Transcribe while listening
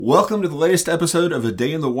Welcome to the latest episode of A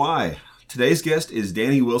Day in the Y. Today's guest is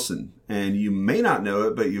Danny Wilson, and you may not know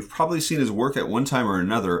it, but you've probably seen his work at one time or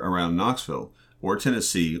another around Knoxville, or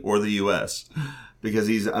Tennessee, or the U.S., because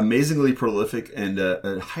he's amazingly prolific and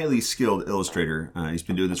a highly skilled illustrator. He's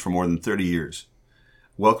been doing this for more than 30 years.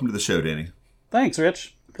 Welcome to the show, Danny. Thanks,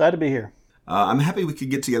 Rich. Glad to be here. I'm happy we could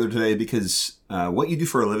get together today because what you do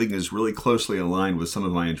for a living is really closely aligned with some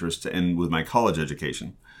of my interests and with my college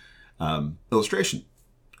education. Illustration.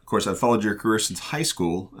 Of course, I've followed your career since high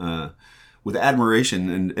school with admiration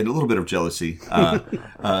and a little bit of jealousy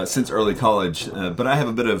since early college. But I have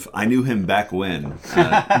a bit of I knew him back when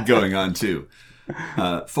going on too.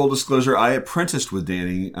 Full disclosure, I apprenticed with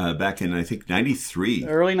Danny back in, I think, 93.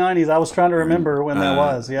 Early 90s. I was trying to remember when that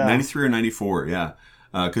was, yeah. 93 or 94, yeah.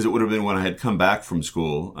 Because it would have been when I had come back from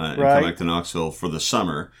school and come back to Knoxville for the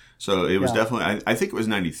summer. So it was definitely, I think it was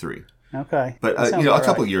 93. Okay. But, a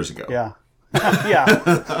couple of years ago. Yeah.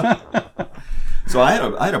 Yeah. So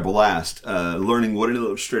I had a blast learning what an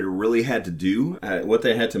illustrator really had to do, what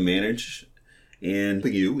they had to manage, and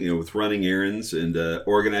you with running errands and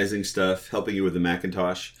organizing stuff, helping you with the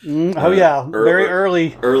Macintosh. Very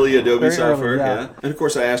early. Early Adobe software, yeah. And of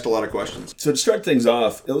course I asked a lot of questions. So to start things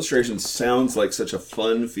off, illustration sounds like such a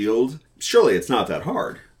fun field. Surely it's not that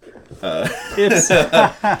hard.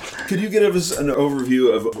 Could you give us an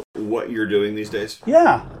overview of what you're doing these days?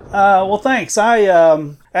 Yeah. Well, thanks.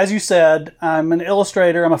 As you said, I'm an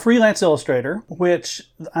illustrator. I'm a freelance illustrator, which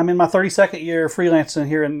I'm in my 32nd year freelancing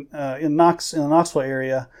here in the Knoxville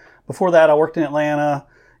area. Before that, I worked in Atlanta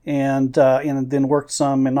and then worked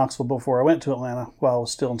some in Knoxville before I went to Atlanta while I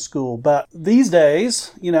was still in school. But these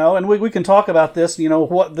days, and we can talk about this,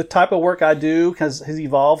 what the type of work I do has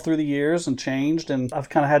evolved through the years and changed, and I've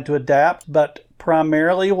kind of had to adapt. But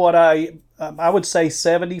primarily what I would say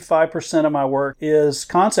 75% of my work is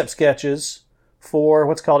concept sketches for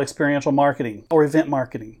what's called experiential marketing or event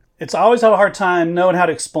marketing. It's always have a hard time knowing how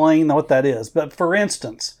to explain what that is. But for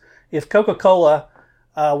instance, if Coca-Cola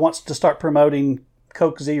wants to start promoting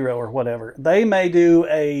Coke Zero or whatever, they may do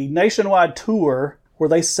a nationwide tour where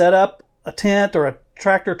they set up a tent or a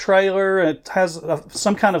tractor trailer and it has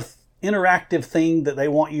some kind of interactive thing that they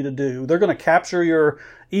want you to do. They're going to capture your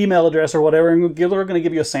email address or whatever and they're going to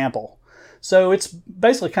give you a sample. So it's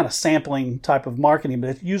basically kind of sampling type of marketing,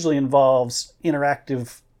 but it usually involves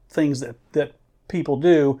interactive things that people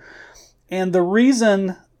do. And the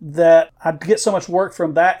reason that I get so much work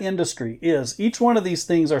from that industry is each one of these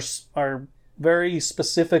things are very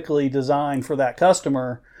specifically designed for that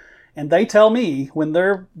customer. And they tell me when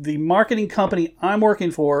they're the marketing company I'm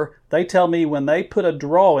working for, they tell me when they put a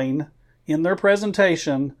drawing in their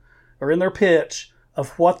presentation or in their pitch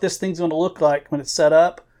of what this thing's going to look like when it's set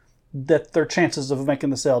up, that their chances of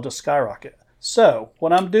making the sale just skyrocket. So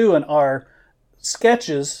what I'm doing are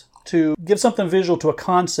sketches to give something visual to a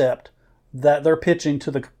concept that they're pitching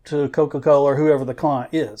to Coca-Cola or whoever the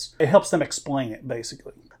client is. It helps them explain it,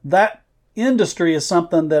 basically. That industry is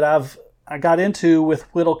something that I got into with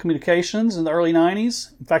Whittle Communications in the early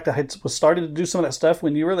 90s. In fact, I was started to do some of that stuff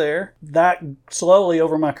when you were there. That slowly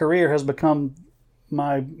over my career has become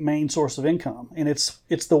my main source of income. And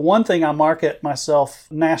it's the one thing I market myself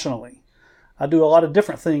nationally. I do a lot of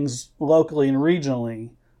different things locally and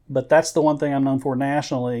regionally, but that's the one thing I'm known for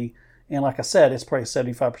nationally. And like I said, it's probably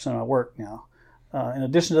 75% of my work now. In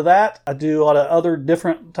addition to that, I do a lot of other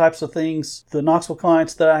different types of things. The Knoxville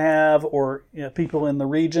clients that I have or people in the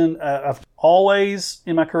region, I've always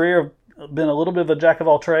in my career been a little bit of a jack of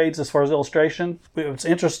all trades as far as illustration. It was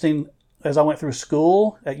interesting as I went through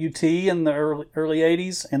school at UT in the early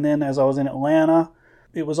 80s, and then as I was in Atlanta,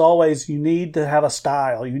 it was always you need to have a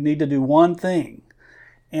style. You need to do one thing.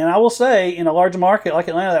 And I will say in a large market like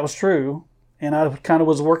Atlanta, that was true, and I kind of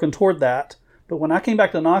was working toward that. But when I came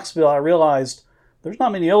back to Knoxville, I realized there's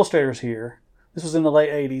not many illustrators here. This was in the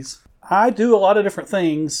late 80s. I do a lot of different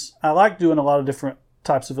things. I like doing a lot of different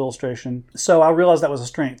types of illustration. So I realized that was a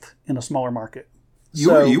strength in a smaller market.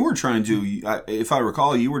 You were trying to, if I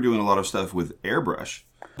recall, you were doing a lot of stuff with airbrush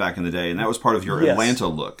back in the day, and that was part of your Atlanta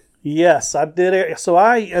look. Yes, I did. So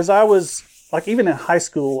as I was, like even in high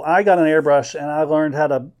school, I got an airbrush and I learned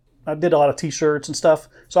I did a lot of t-shirts and stuff.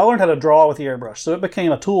 So I learned how to draw with the airbrush. So it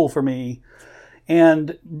became a tool for me.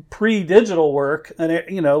 And pre-digital work, and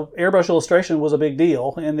airbrush illustration was a big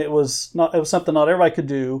deal, and it was something not everybody could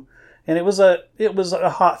do, and it was a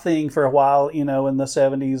hot thing for a while, in the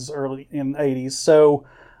 70s, early in 80s. So,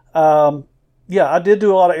 I did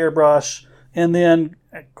do a lot of airbrush, and then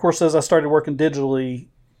of course as I started working digitally,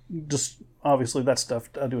 just obviously that stuff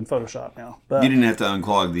I do in Photoshop now. But you didn't have to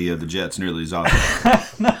unclog the jets nearly as often.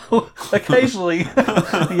 No, occasionally.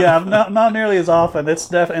 Yeah, not nearly as often. It's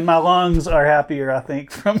definitely, and my lungs are happier, I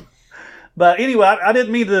think, from. But anyway, I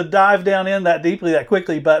didn't mean to dive down in that deeply that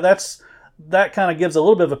quickly, but that kind of gives a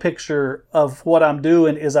little bit of a picture of what I'm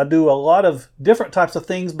doing. Is I do a lot of different types of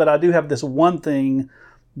things, but I do have this one thing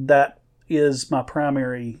that is my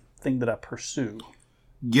primary thing that I pursue.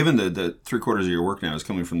 Given that 3/4 of your work now is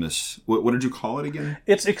coming from this, what did you call it again?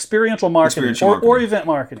 It's experiential marketing, or event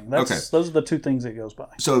marketing. Those are the two things it goes by.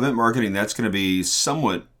 So event marketing, that's going to be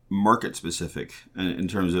somewhat market specific in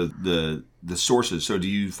terms of the sources. So do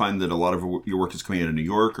you find that a lot of your work is coming out of New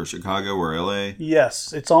York or Chicago or LA?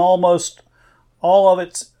 Yes, it's almost all of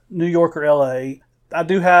it's New York or LA. I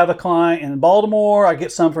do have a client in Baltimore. I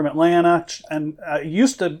get some from Atlanta, and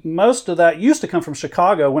most of that used to come from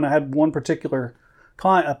Chicago when I had one particular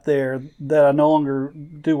client up there that I no longer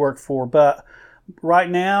do work for. But right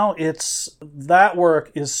now, that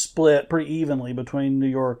work is split pretty evenly between New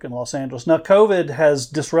York and Los Angeles. Now, COVID has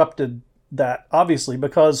disrupted that, obviously,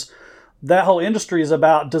 because that whole industry is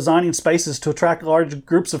about designing spaces to attract large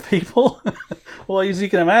groups of people. Well, as you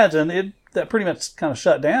can imagine, that pretty much kind of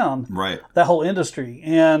shut down that whole industry.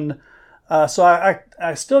 And so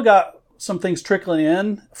I still got some things trickling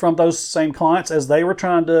in from those same clients as they were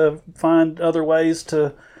trying to find other ways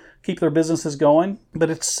to keep their businesses going.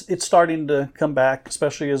 But it's starting to come back,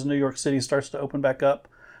 especially as New York City starts to open back up.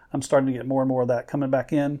 I'm starting to get more and more of that coming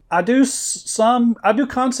back in. I do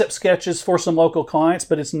concept sketches for some local clients,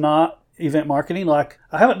 but it's not event marketing. Like,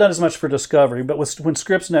 I haven't done as much for Discovery, but when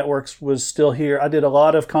Scripps Networks was still here, I did a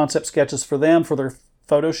lot of concept sketches for them for their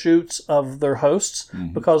photo shoots of their hosts,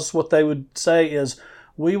 because what they would say is,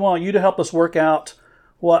 we want you to help us work out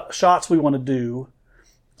what shots we want to do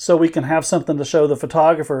so we can have something to show the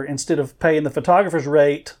photographer instead of paying the photographer's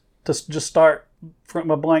rate to just start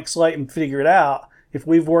from a blank slate and figure it out. If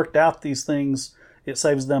we've worked out these things, it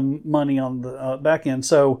saves them money on the back end.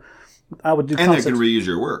 So I would do concepts. And they can reuse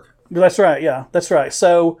your work. That's right. Yeah, that's right.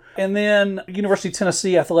 So, and then University of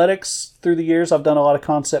Tennessee Athletics, through the years, I've done a lot of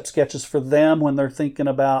concept sketches for them when they're thinking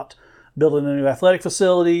about building a new athletic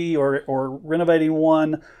facility or renovating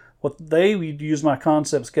one. What they would use my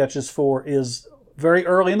concept sketches for is very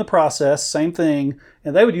early in the process, same thing,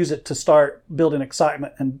 and they would use it to start building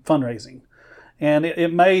excitement and fundraising. And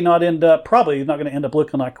it may not probably not going to end up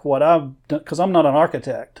looking like what I've done, because I'm not an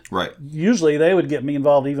architect. Right. Usually they would get me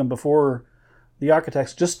involved even before the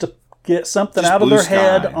architects, just to get something out of their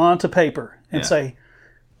head onto paper and say,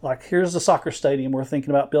 like, here's the soccer stadium we're thinking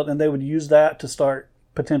about building. And they would use that to start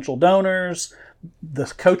potential donors. The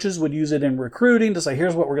coaches would use it in recruiting to say,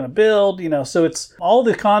 here's what we're going to build. So it's all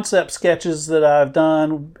the concept sketches that I've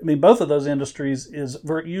done. I mean, both of those industries is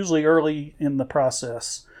usually early in the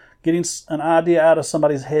process, getting an idea out of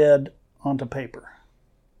somebody's head onto paper.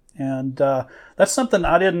 And that's something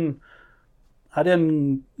I didn't,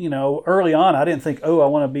 early on, I didn't think, I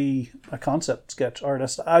want to be a concept sketch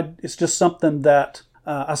artist. It's just something that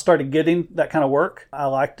I started getting that kind of work. I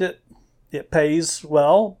liked it. It pays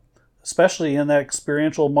well, especially in that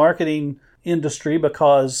experiential marketing industry,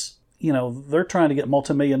 because, they're trying to get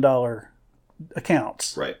multi-million-dollar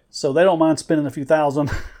accounts. Right. So they don't mind spending a few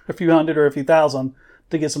thousand, a few hundred or a few thousand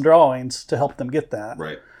to get some drawings to help them get that.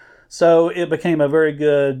 Right. So it became a very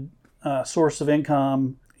good source of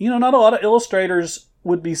income. Not a lot of illustrators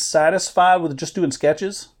would be satisfied with just doing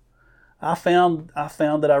sketches. I found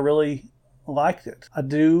that I really liked it. I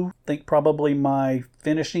do think probably my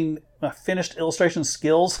finished illustration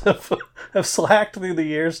skills have slacked through the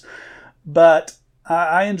years, but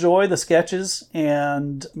I enjoy the sketches,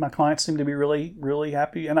 and my clients seem to be really, really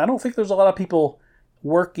happy. And I don't think there's a lot of people a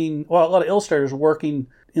lot of illustrators working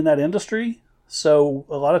in that industry. So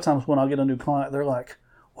a lot of times when I get a new client, they're like,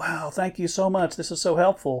 wow, thank you so much. This is so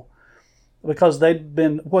helpful. Because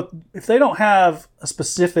if they don't have a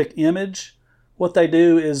specific image, what they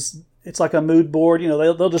do is, it's like a mood board.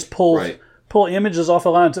 They'll just pull images off a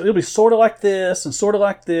line. So it'll be sort of like this and sort of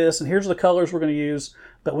like this, and here's the colors we're going to use.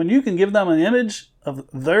 But when you can give them an image of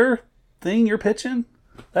their thing you're pitching,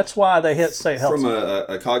 that's why they say it helps. From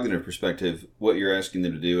a cognitive perspective, what you're asking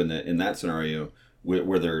them to do in that scenario,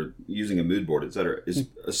 where they're using a mood board, et cetera, is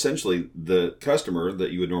essentially the customer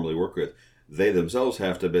that you would normally work with. They themselves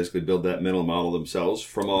have to basically build that mental model themselves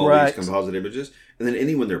from all these composite images. And then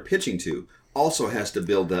anyone they're pitching to also has to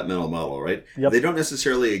build that mental model, right? Yep. They don't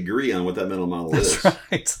necessarily agree on what that mental model is.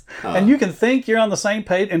 That's right. And you can think you're on the same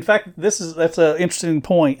page. In fact, that's an interesting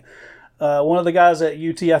point. One of the guys at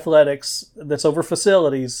UT Athletics that's over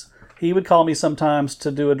facilities, he would call me sometimes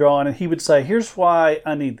to do a drawing, and he would say, here's why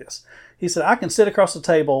I need this. He said, I can sit across the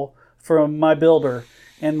table from my builder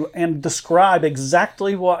and describe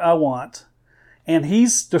exactly what I want. And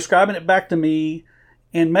he's describing it back to me,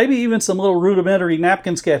 and maybe even some little rudimentary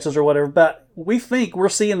napkin sketches or whatever, but we think we're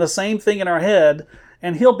seeing the same thing in our head,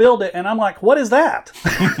 and he'll build it, and I'm like, what is that?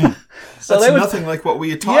 So that's nothing like what we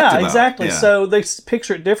had talked about. Yeah, exactly. So they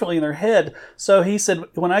picture it differently in their head. So he said,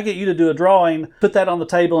 when I get you to do a drawing, put that on the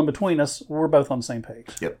table in between us, we're both on the same page.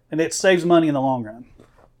 Yep. And it saves money in the long run.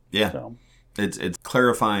 Yeah. So. It's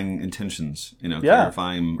clarifying intentions,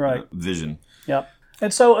 clarifying vision. Yep.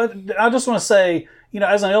 And so I just want to say,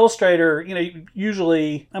 as an illustrator,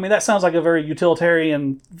 usually, that sounds like a very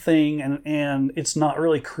utilitarian thing, and it's not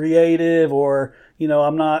really creative, or,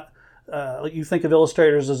 I'm not, you think of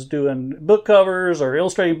illustrators as doing book covers or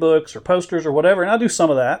illustrating books or posters or whatever, and I do some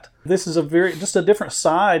of that. This is just a different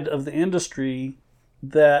side of the industry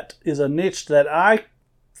that is a niche that I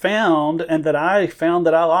found that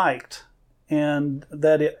I liked, and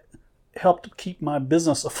that it helped keep my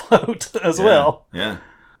business afloat as well. Yeah.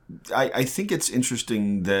 I think it's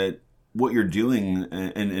interesting that what you're doing,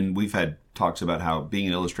 and we've had talks about how being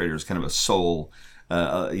an illustrator is kind of a soul,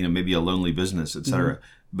 maybe a lonely business, etc. Mm-hmm.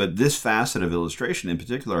 But this facet of illustration in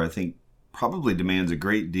particular, I think, probably demands a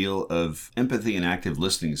great deal of empathy and active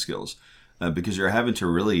listening skills, because you're having to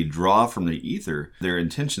really draw from the ether their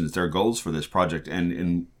intentions, their goals for this project,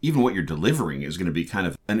 and even what you're delivering is going to be kind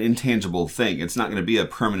of an intangible thing. It's not going to be a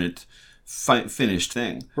permanent finished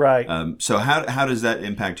thing. Right. So how does that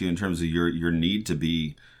impact you in terms of your need to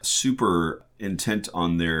be super intent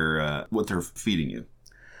on their what they're feeding you?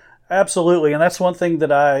 Absolutely. And that's one thing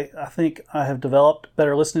that I think I have developed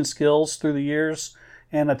better listening skills through the years.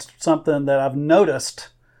 And it's something that I've noticed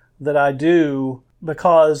that I do,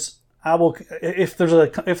 because I will, if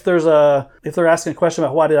they're asking a question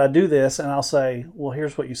about why did I do this, and I'll say, well,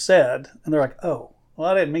 here's what you said. And they're like, oh, well,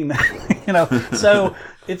 I didn't mean that. So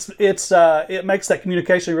it makes that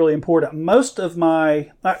communication really important.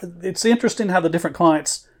 It's interesting how the different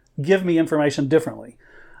clients give me information differently.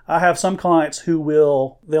 I have some clients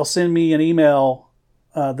who they'll send me an email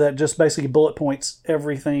that just basically bullet points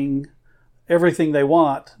everything they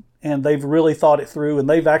want, and they've really thought it through, and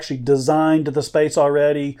they've actually designed the space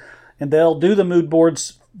already, and they'll do the mood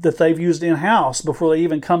boards that they've used in-house before they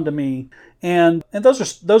even come to me. And those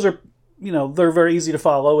are they're very easy to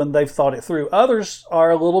follow, and they've thought it through. Others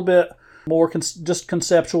are a little bit more just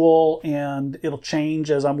conceptual, and it'll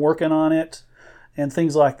change as I'm working on it and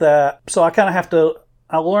things like that. So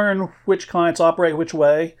I learn which clients operate which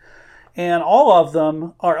way, and all of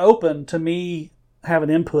them are open to me having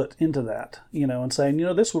input into that, and saying,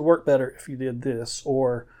 this would work better if you did this,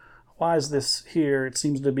 or why is this here? It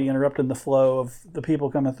seems to be interrupting the flow of the people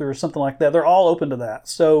coming through, or something like that. They're all open to that.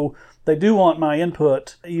 So they do want my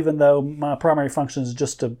input, even though my primary function is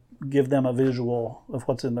just to give them a visual of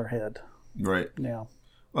what's in their head. Right. Yeah.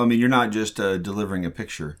 Well, you're not just delivering a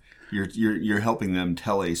picture. You're helping them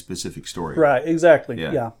tell a specific story. Right. Exactly.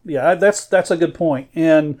 Yeah. That's a good point.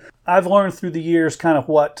 And I've learned through the years kind of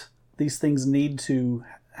what these things need to,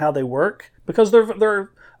 how they work, because they're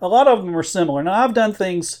a lot of them are similar. Now, I've done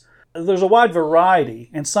things. There's a wide variety,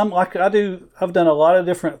 and some, like I've done a lot of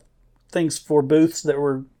different things for booths that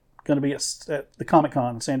were going to be at the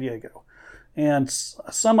Comic-Con in San Diego. And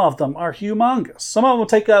some of them are humongous. Some of them will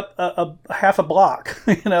take up a half a block,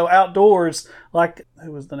 outdoors, like,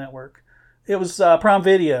 who was the network? It was Prime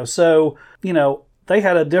Video. So, they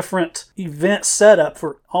had a different event setup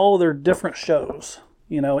for all their different shows.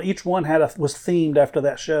 Each one was themed after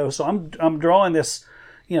that show. So I'm drawing this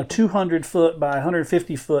 200 foot by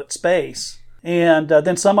 150 foot space. And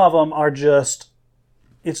then some of them are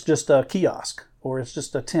it's just a kiosk, or it's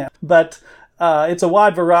just a tent. But it's a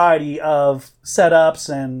wide variety of setups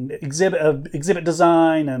and exhibit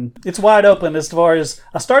design, and it's wide open as far as,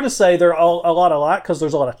 I started to say they're all a lot alike because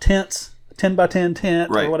there's a lot of tents, 10 by 10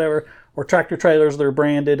 tent, right, or whatever, or tractor trailers that are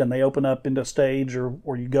branded and they open up into a stage,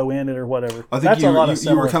 or you go in it or whatever. I think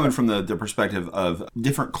you were coming from the perspective of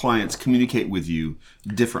different clients communicate with you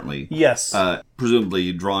differently. Yes.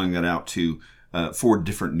 Presumably drawing that out to for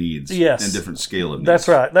different needs. Yes. And different scale of needs. That's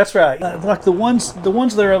right. Like the ones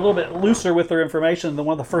that are a little bit looser with their information, one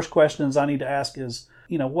of the first questions I need to ask is,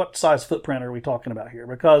 what size footprint are we talking about here?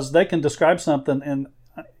 Because they can describe something, and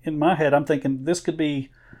in my head I'm thinking this could be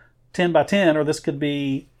 10 by 10, or this could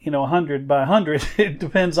be 100 by 100. It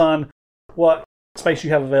depends on what space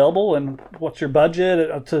you have available and what's your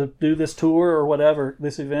budget to do this tour or whatever,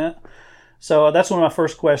 this event. So that's one of my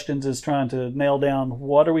first questions, is trying to nail down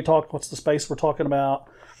what's the space we're talking about,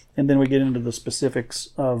 and then we get into the specifics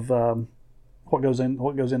of what goes in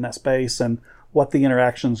that space and what the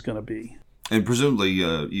interaction is going to be. And presumably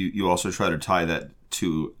you also try to tie that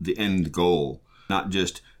to the end goal, not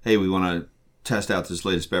just, hey, we want to test out this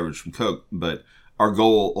latest beverage from Coke, but our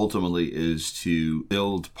goal ultimately is to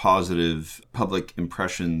build positive public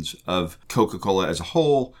impressions of Coca-Cola as a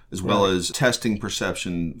whole, as well as testing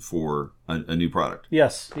perception for a new product.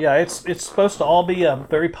 Yes. Yeah, it's supposed to all be a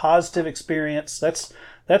very positive experience.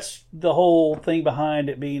 That's the whole thing behind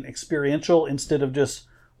it being experiential instead of just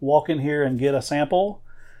walk in here and get a sample,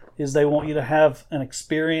 is they want you to have an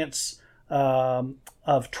experience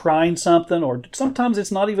of trying something, or sometimes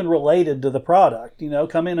it's not even related to the product.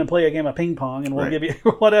 Come in and play a game of ping pong and we'll give you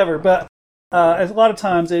whatever. But a lot of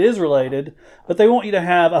times it is related, but they want you to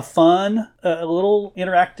have a fun, a little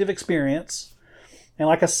interactive experience. And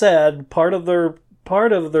like I said, part of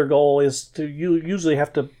their goal is to, you usually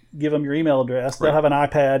have to give them your email address. They'll have an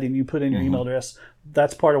iPad and you put in your email address.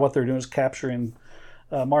 That's part of what they're doing, is capturing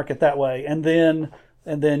market that way. And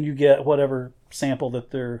then you get whatever sample that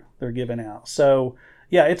they're giving out. So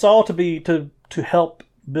yeah, it's all to help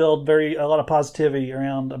build a lot of positivity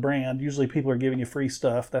around a brand. Usually people are giving you free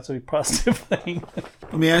stuff. That's a positive thing.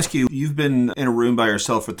 Let me ask you, you've been in a room by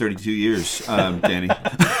yourself for 32 years, Danny.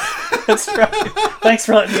 That's right. Thanks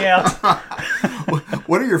for letting me out.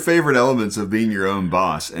 What are your favorite elements of being your own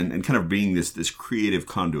boss and kind of being this creative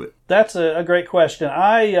conduit? That's a great question.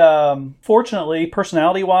 I fortunately,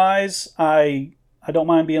 personality-wise, I don't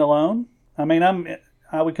mind being alone. I mean,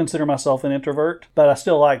 I would consider myself an introvert, but I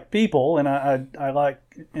still like people, and I like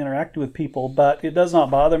interacting with people. But it does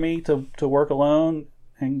not bother me to work alone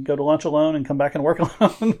and go to lunch alone and come back and work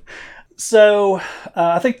alone. So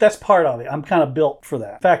I think that's part of it. I'm kind of built for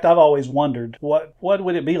that. In fact, I've always wondered what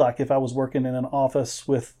would it be like if I was working in an office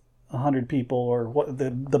with 100 people, or what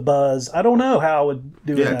the buzz. I don't know how I would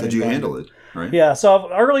do it. Yeah, could you handle it? Right. Yeah,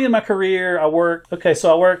 so early in my career, I worked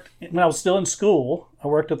when I was still in school. I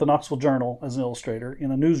worked at the Knoxville Journal as an illustrator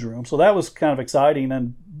in a newsroom, so that was kind of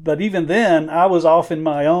exciting. But even then, I was off in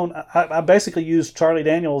my own. I basically used Charlie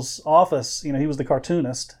Daniels' office. He was the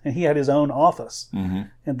cartoonist, and he had his own office, and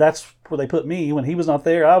that's where they put me. When he was not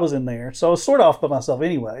there, I was in there, so I was sort of off by myself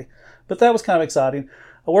anyway. But that was kind of exciting.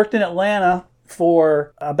 I worked in Atlanta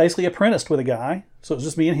I basically apprenticed with a guy. So it was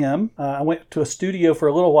just me and him. I went to a studio for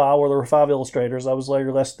a little while where there were 5 illustrators. I was there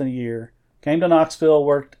less than a year. Came to Knoxville,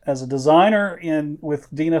 worked as a designer with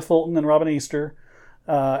Dina Fulton and Robin Easter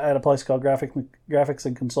at a place called Graphics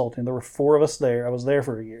and Consulting. There were 4 of us there. I was there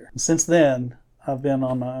for a year. And since then, I've been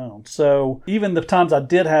on my own. So even the times I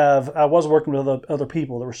was working with other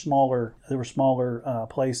people. There were smaller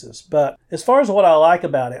places. But as far as what I like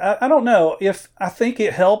about it, I don't know. I think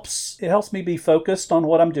it helps me be focused on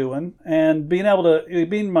what I'm doing, and being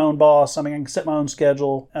my own boss. I mean, I can set my own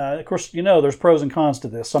schedule. Of course, there's pros and cons to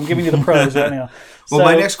this. So I'm giving you the pros right now. Well,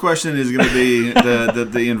 my next question is going to be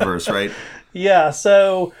the inverse, right? Yeah.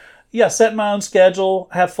 So. Yeah, set my own schedule,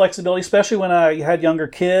 have flexibility, especially when I had younger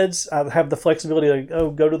kids. I have the flexibility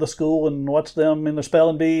to go to the school and watch them in their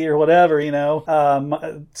spelling bee or whatever,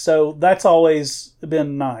 So that's always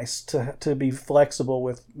been nice to be flexible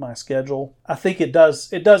with my schedule. I think it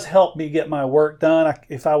does help me get my work done.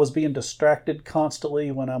 If I was being distracted constantly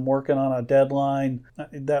when I'm working on a deadline,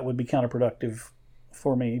 that would be counterproductive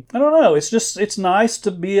for me. I don't know. It's nice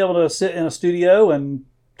to be able to sit in a studio and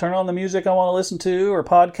turn on the music I want to listen to, or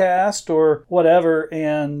podcast, or whatever,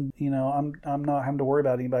 and I'm not having to worry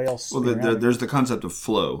about anybody else. Well, there's the concept of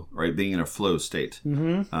flow, right? Being in a flow state,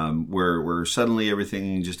 where suddenly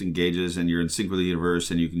everything just engages, and you're in sync with the universe,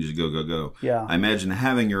 and you can just go. Yeah. I imagine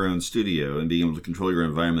having your own studio and being able to control your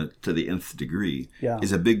environment to the nth degree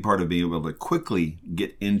is a big part of being able to quickly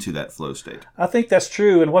get into that flow state. I think that's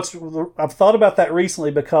true, and I've thought about that recently,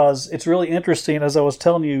 because it's really interesting. As I was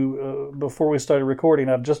telling you before we started recording,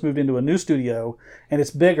 I've just moved into a new studio, and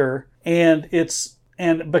it's bigger, and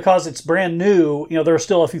because it's brand new, there are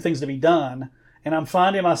still a few things to be done, and I'm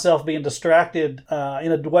finding myself being distracted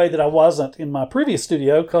in a way that I wasn't in my previous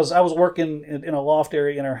studio, because I was working in a loft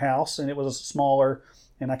area in our house, and it was smaller,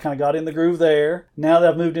 and I kind of got in the groove there. Now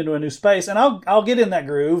that I've moved into a new space, and I'll get in that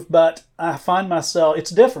groove, but I find myself,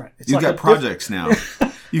 it's different. It's You've got projects now.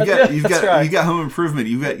 You've got home improvement.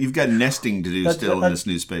 You've got nesting to do still in this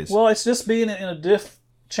new space. Well, it's just being in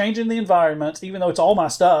changing the environment, even though it's all my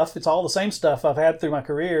stuff. It's all the same stuff I've had through my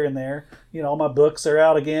career in there. All my books are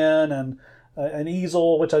out again, and an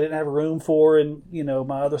easel, which I didn't have room for in,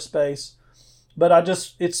 my other space. But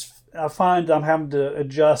I find I'm having to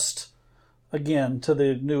adjust again to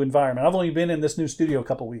the new environment. I've only been in this new studio a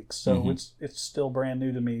couple weeks, so it's still brand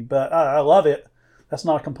new to me. But I love it. That's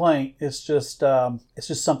not a complaint. It's just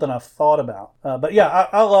something I've thought about. But yeah,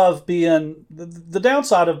 I love being the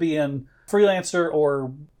downside of being freelancer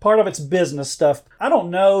or part of it's business stuff, I don't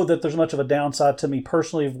know that there's much of a downside to me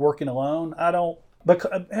personally of working alone. I don't.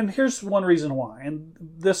 And here's one reason why, and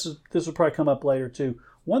this will probably come up later too.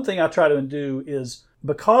 One thing I try to do is,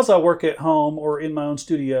 because I work at home or in my own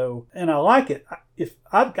studio and I like it, if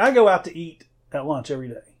I go out to eat at lunch every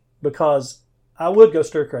day, because I would go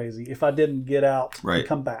stir crazy if I didn't get out and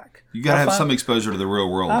come back. You got to have some exposure to the real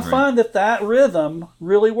world. I find that rhythm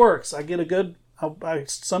really works. I get a good.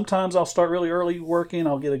 Sometimes I'll start really early working.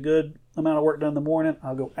 I'll get a good amount of work done in the morning.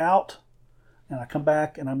 I'll go out and I come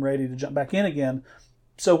back and I'm ready to jump back in again.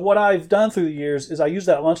 So what I've done through the years is I use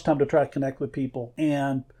that lunchtime to try to connect with people,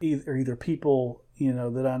 and either people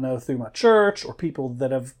that I know through my church, or people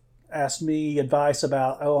that have asked me advice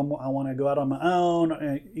about, I want to go out on my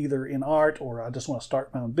own, either in art, or I just want to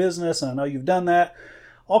start my own business, and I know you've done that.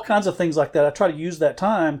 All kinds of things like that. I try to use that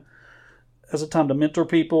time as a time to mentor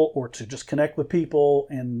people or to just connect with people,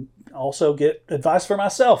 and also get advice for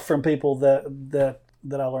myself from people that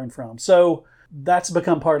I learned from. So that's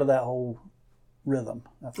become part of that whole rhythm.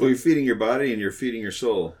 Well, you're feeding your body and you're feeding your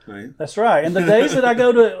soul, right? That's right. And the days that I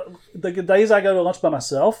go to lunch by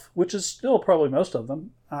myself, which is still probably most of them,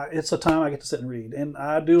 it's a time I get to sit and read, and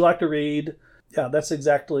I do like to read. Yeah, that's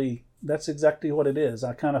exactly what it is.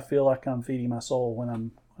 I kind of feel like I'm feeding my soul when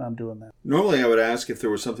I'm doing that. Normally, I would ask if there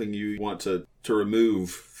was something you want to remove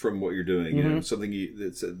from what you're doing. Mm-hmm. Something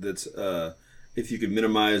that's if you could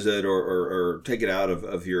minimize it or take it out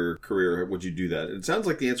of your career, would you do that? It sounds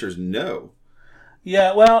like the answer is no.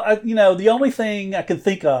 Yeah, well, the only thing I can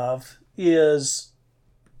think of is,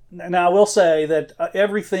 now I will say that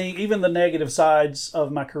everything, even the negative sides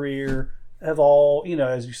of my career, have all,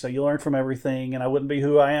 as you say, you learn from everything, and I wouldn't be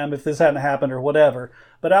who I am if this hadn't happened or whatever.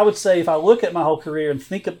 But I would say, if I look at my whole career and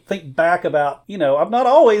think back about, I've not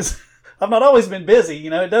always been busy.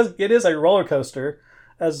 It is a roller coaster,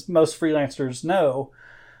 as most freelancers know.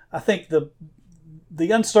 I think the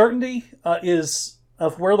uncertainty is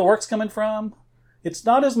of where the work's coming from. It's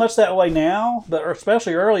not as much that way now, but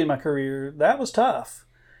especially early in my career, that was tough.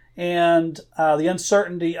 And the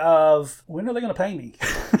uncertainty of, when are they going to pay me?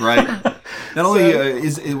 Right. Not only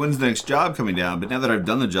when's the next job coming down, but now that I've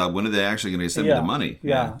done the job, when are they actually going to send me the money?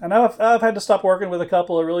 Yeah. And I've had to stop working with a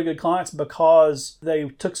couple of really good clients because they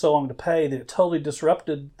took so long to pay that it totally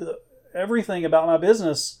disrupted everything about my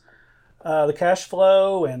business. The cash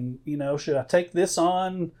flow, and, should I take this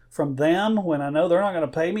on from them when I know they're not going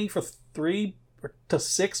to pay me for 3 to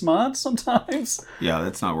 6 months sometimes? Yeah,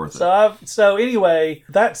 that's not worth it. So anyway,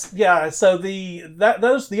 so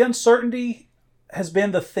the uncertainty has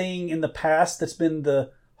been the thing in the past that's been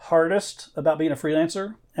the hardest about being a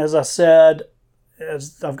freelancer. As I said,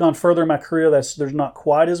 as I've gone further in my career, there's not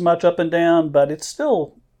quite as much up and down, but it's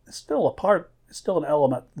still a part. It's still an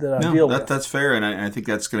element that I deal with. That's fair, and I think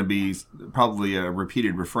that's going to be probably a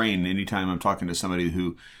repeated refrain anytime I'm talking to somebody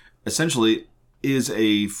who essentially is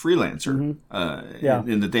a freelancer,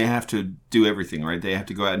 in that they have to do everything, right? They have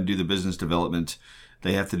to go out and do the business development.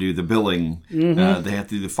 They have to do the billing. Mm-hmm. They have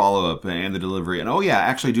to do the follow-up and the delivery. And,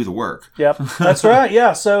 actually do the work. Yep, that's right.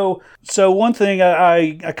 Yeah, so one thing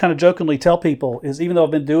I kind of jokingly tell people is, even though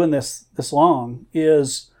I've been doing this long,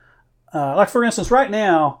 is, like, for instance, right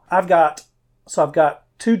now, I've got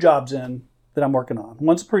 2 jobs in that I'm working on.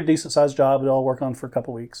 One's a pretty decent-sized job that I'll work on for a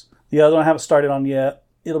couple weeks. The other one I haven't started on yet.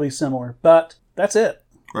 It'll be similar, but that's it.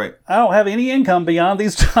 Right. I don't have any income beyond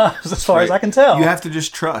these jobs as far as I can tell. You have to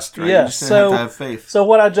just trust, right? Yes. You just have to have faith. So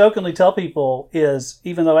what I jokingly tell people is,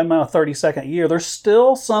 even though I'm in my 32nd year, there's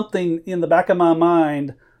still something in the back of my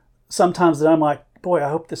mind sometimes that I'm like, boy, I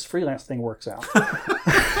hope this freelance thing works out.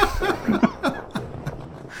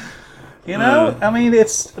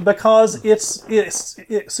 It's because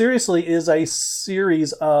it seriously is a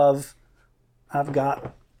series of, I've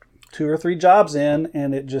got 2 or 3 jobs in,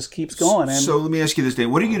 and it just keeps going. And so let me ask you this, Dan.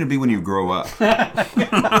 What are you going to be when you grow up?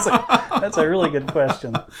 That's a really good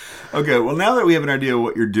question. Okay, well, now that we have an idea of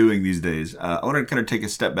what you're doing these days, I want to kind of take a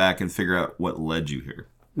step back and figure out what led you here.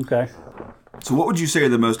 Okay. So what would you say are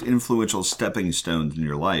the most influential stepping stones in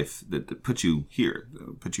your life that put you here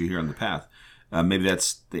on the path? Maybe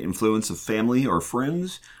that's the influence of family or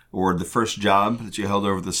friends, or the first job that you held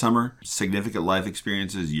over the summer, significant life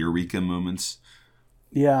experiences, eureka moments.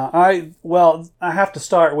 Yeah, I have to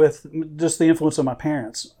start with just the influence of my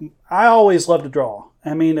parents. I always loved to draw.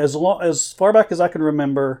 I mean, as far back as I can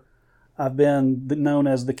remember, I've been known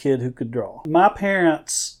as the kid who could draw. My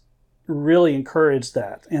parents really encouraged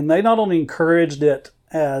that, and they not only encouraged it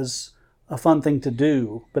as a fun thing to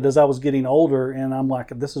do, but as I was getting older and I'm like,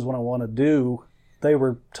 this is what I want to do, they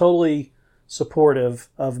were totally supportive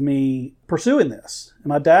of me pursuing this. And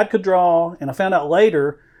my dad could draw, and I found out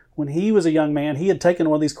later when he was a young man, he had taken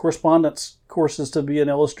one of these correspondence courses to be an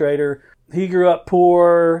illustrator. He grew up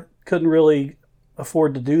poor, couldn't really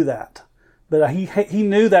afford to do that. But he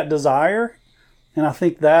knew that desire, and I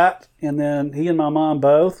think that, and then he and my mom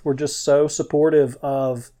both were just so supportive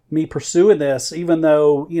of me pursuing this, even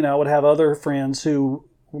though, I would have other friends who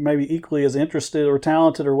were maybe equally as interested or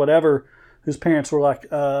talented or whatever, whose parents were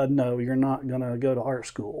like, no, you're not going to go to art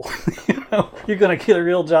school. You're going to get a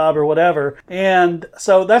real job or whatever. And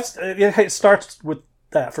so it starts with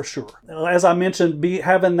that for sure. As I mentioned,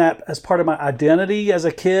 having that as part of my identity as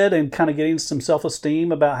a kid and kind of getting some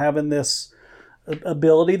self-esteem about having this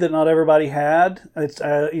ability that not everybody had.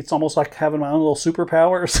 It's almost like having my own little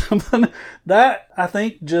superpower or something. That, I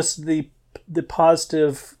think, just the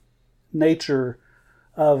positive nature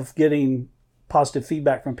of getting positive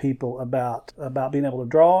feedback from people about being able to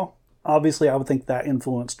draw. Obviously, I would think that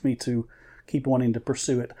influenced me to keep wanting to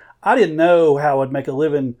pursue it. I didn't know how I would make a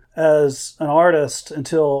living as an artist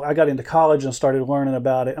until I got into college and started learning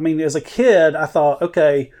about it. I mean, as a kid, I thought,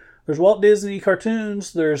 okay, there's Walt Disney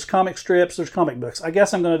cartoons, there's comic strips, there's comic books. I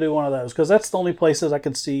guess I'm going to do one of those because that's the only places I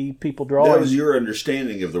could see people drawing. That was your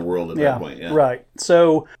understanding of the world at that point. Yeah, right.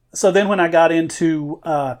 So then when I got into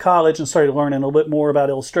college and started learning a little bit more about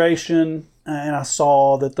illustration, and I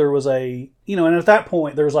saw that there was and at that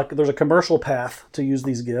point there's a commercial path to use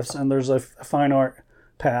these gifts, and there's a fine art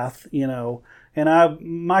path, and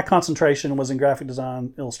my concentration was in graphic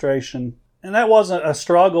design, illustration. And that wasn't a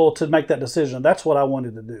struggle to make that decision. That's what I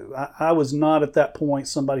wanted to do. I was not at that point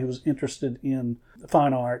somebody who was interested in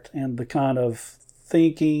fine art and the kind of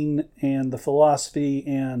thinking and the philosophy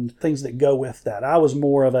and things that go with that. I was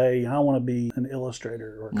more of I want to be an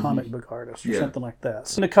illustrator or a comic book artist or something like that.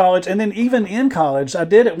 So into college, and then even in college, I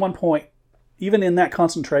did at one point, even in that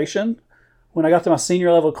concentration, when I got to my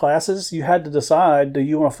senior level classes, you had to decide, do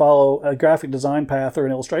you want to follow a graphic design path or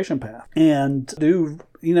an illustration path? And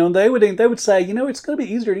they would say, it's going to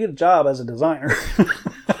be easier to get a job as a designer.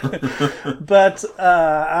 But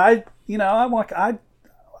I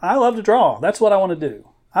love to draw. That's what I want to do.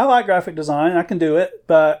 I like graphic design. I can do it,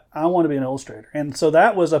 but I want to be an illustrator. And so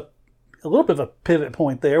that was a little bit of a pivot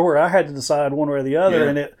point there where I had to decide one way or the other,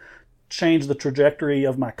 and it changed the trajectory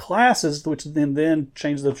of my classes, which then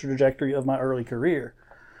changed the trajectory of my early career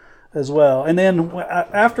as well. And then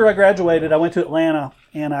after I graduated, I went to Atlanta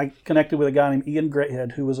and I connected with a guy named Ian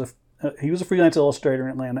Greathead, who was a freelance illustrator in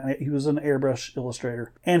Atlanta. He was an airbrush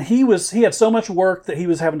illustrator, and he had so much work that he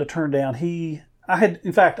was having to turn down. There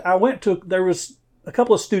was a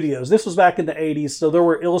couple of studios. This was back in the 80s, so there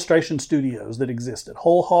were illustration studios that existed.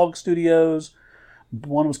 Whole Hog Studios.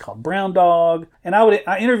 One was called Brown Dog. And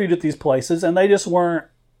I interviewed at these places, and they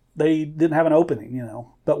didn't have an opening,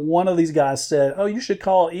 But one of these guys said, oh, you should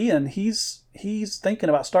call Ian. He's thinking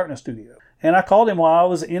about starting a studio. And I called him while I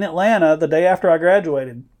was in Atlanta the day after I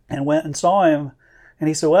graduated and went and saw him. And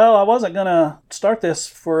he said, well, I wasn't going to start this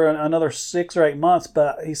for another 6 or 8 months,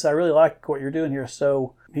 but he said, I really like what you're doing here.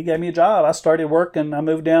 So he gave me a job. I started working. I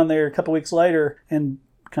moved down there a couple weeks later and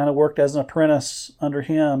kind of worked as an apprentice under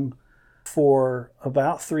him for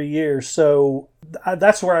about 3 years. So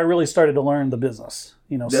that's where I really started to learn the business.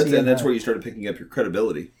 That's where you started picking up your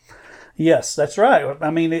credibility. Yes, that's right. I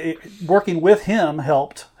mean, working with him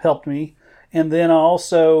helped me. And then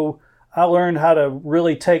I learned how to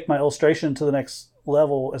really take my illustration to the next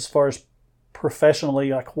level as far as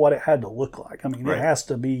professionally, like what it had to look like. I mean, there has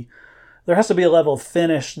to be a level of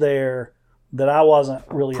finish there that I wasn't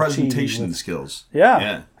really presentation skills.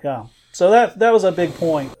 Yeah. So that was a big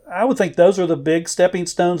point. I would think those are the big stepping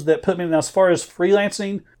stones that put me in as far as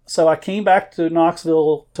freelancing. So I came back to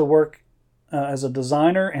Knoxville to work as a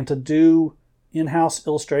designer and to do in-house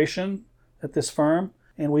illustration at this firm.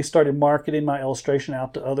 And we started marketing my illustration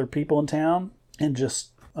out to other people in town, and just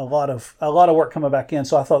a lot of work coming back in.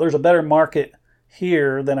 So I thought there's a better market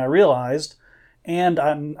here than I realized. And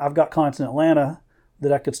I've got clients in Atlanta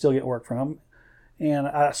that I could still get work from.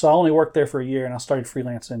 And so I only worked there for a year, and I started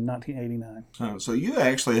freelancing in 1989. So you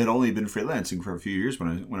actually had only been freelancing for a few years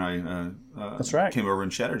when I That's right. came over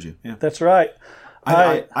and chatted you. Yeah, that's right.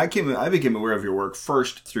 I became aware of your work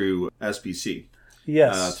first through SBC.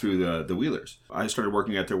 Yes. Through the Wheelers. I started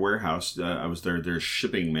working at their warehouse. I was their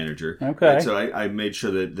shipping manager. Okay. Right? So I made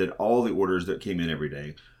sure that all the orders that came in every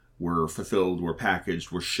day were fulfilled, were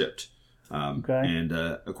packaged, were shipped. And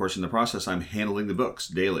of course, in the process, I'm handling the books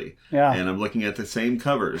daily. Yeah. And I'm looking at the same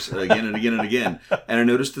covers again and again and again. And I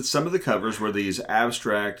noticed that some of the covers were these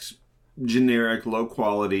abstract generic, low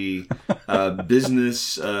quality,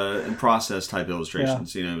 business and process type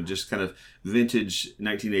illustrations. You know, just kind of vintage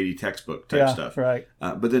 1980 textbook type stuff. Right.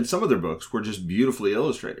 But then some of their books were just beautifully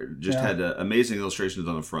illustrated. Just had amazing illustrations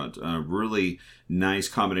on the front. Really nice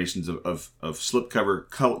combinations of slipcover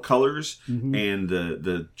colors and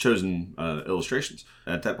the chosen illustrations.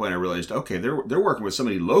 At that point, I realized, okay, they're working with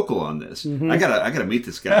somebody local on this. I gotta meet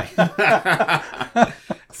this guy.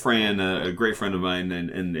 Fran, a great friend of mine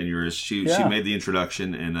and yours, she made the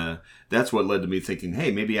introduction, and that's what led to me thinking,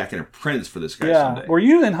 hey, maybe I can apprentice for this guy someday. Were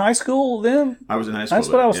you in high school then? I was in high school. That's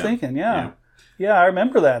what I was thinking. Yeah, I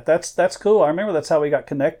remember that. That's cool. I remember that's how we got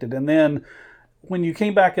connected. And then when you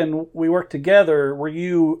came back and we worked together, were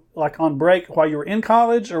you like on break while you were in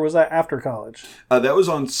college, or was that after college? That was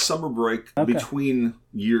on summer break between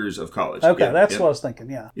years of college. Okay, that's what I was thinking.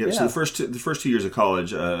 Yeah. So the first 2 years of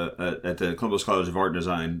college at the Columbus College of Art and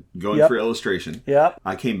Design, going for illustration.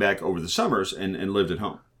 I came back over the summers and lived at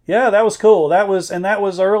home. Yeah, that was cool. That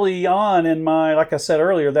was early on in my, like I said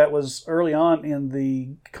earlier, that was early on in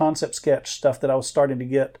the concept sketch stuff that I was starting to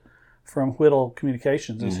get from Whittle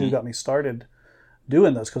Communications, is who got me started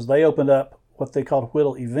doing those, because they opened up what they called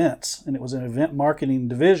Whittle Events, and it was an event marketing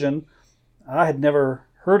division. I had never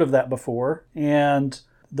heard of that before, and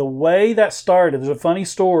the way that started, there's a funny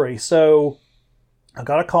story. So I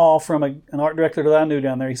got a call from an art director that I knew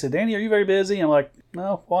down there. He said, "Danny, are you very busy?" And I'm like,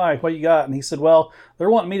 "No, why? What you got?" And he said, "Well, they're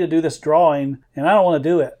wanting me to do this drawing, and I don't want to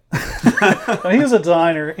do it." He was a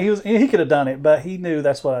designer. He could have done it, but he knew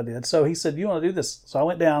that's what I did. So he said, "You want to do this?" So I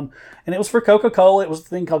went down, and it was for Coca-Cola. It was a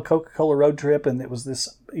thing called Coca-Cola Road Trip, and it was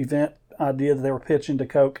this event idea that they were pitching to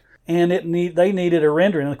Coke, and they needed a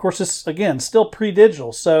rendering. And of course, this again still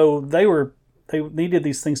pre-digital, so they needed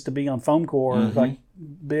these things to be on foam core, like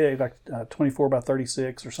big, like 24 by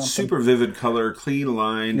 36 or something. Super vivid color, clean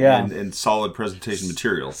line, and solid presentation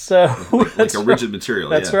material. So like a rigid material.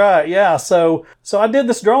 That's right. Yeah. So I did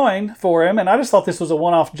this drawing for him, and I just thought this was a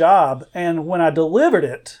one-off job. And when I delivered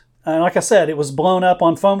it, and like I said, it was blown up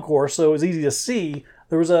on foam core, so it was easy to see.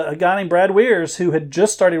 There was a guy named Brad Weirs who had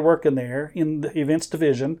just started working there in the events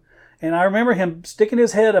division, and I remember him sticking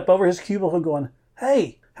his head up over his cubicle and going,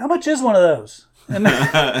 "Hey, how much is one of those?" And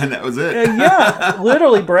that was it.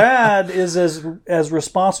 Literally, Brad is as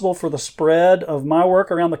responsible for the spread of my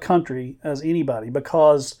work around the country as anybody,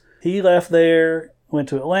 because he left there, went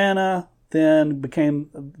to Atlanta, then became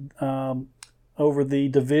over the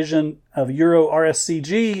division of Euro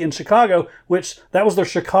RSCG in Chicago, which that was their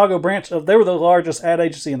Chicago branch. They were the largest ad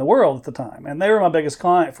agency in the world at the time, and they were my biggest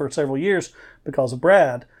client for several years because of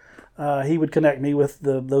Brad. He would connect me with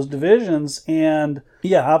those divisions, and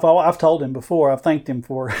I've told him before. I've thanked him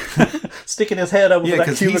for sticking his head over that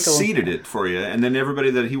cubicle. Yeah, because he seeded it for you, and then everybody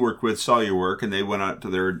that he worked with saw your work, and they went out to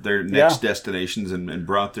their next destinations and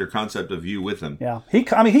brought their concept of you with them. Yeah, he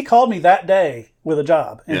called me that day with a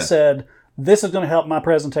job and said, "This is going to help my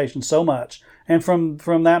presentation so much." And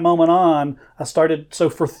from that moment on, I started. So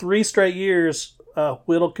for 3 straight years,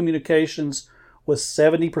 Whittle Communications was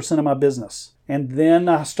 70% of my business. And then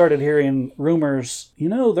I started hearing rumors,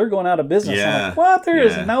 they're going out of business. I'm like, what? There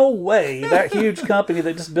is no way. That huge company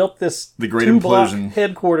that just built this the great 2-block implosion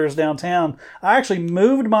headquarters downtown. I actually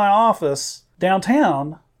moved my office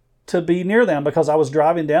downtown to be near them because I was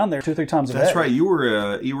driving down there 2-3 times a day. That's right. You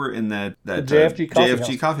were in that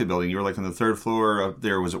JFG coffee building. You were like on the 3rd floor up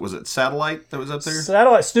there. Was it Satellite that was up there?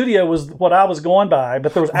 Satellite Studio was what I was going by,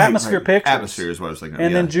 but there was Atmosphere Pictures. Atmosphere is what I was thinking of.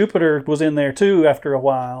 And then Jupiter was in there too after a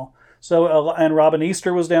while. So, and Robin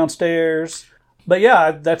Easter was downstairs. But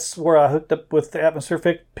that's where I hooked up with the Atmosphere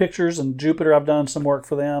Pictures, and Jupiter. I've done some work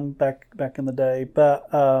for them back in the day. But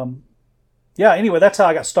anyway, that's how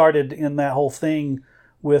I got started in that whole thing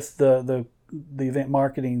with the event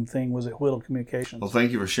marketing thing, was at Whittle Communications. Well,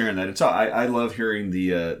 thank you for sharing that. I love hearing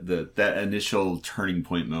that initial turning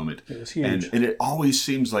point moment. It was huge. And it always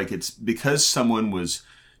seems like it's because someone was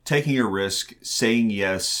taking a risk, saying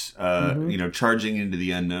yes, charging into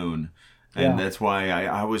the unknown. And that's why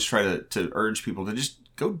I always try to urge people to just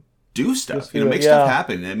go do stuff. Make stuff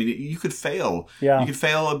happen. I mean, you could fail. Yeah. You could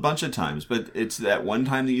fail a bunch of times, but it's that one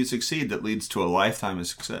time that you succeed that leads to a lifetime of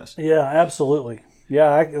success. Yeah, absolutely.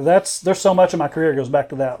 Yeah, there's so much of my career goes back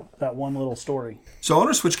to that one little story. So I want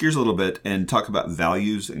to switch gears a little bit and talk about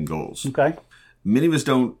values and goals. Okay. Many of us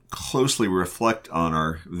don't closely reflect on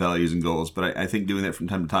our values and goals, but I think doing that from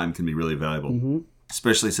time to time can be really valuable,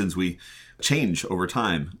 especially since we change over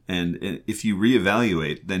time. And if you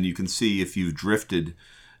reevaluate, then you can see if you've drifted,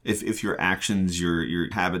 if your actions,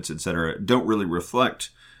 your habits, etc., don't really reflect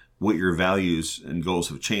what your values and goals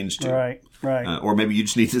have changed to. Right. Or maybe you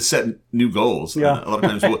just need to set new goals. Yeah. A lot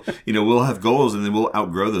of times we'll have goals and then we'll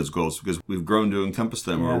outgrow those goals because we've grown to encompass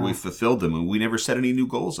them or we've fulfilled them and we never set any new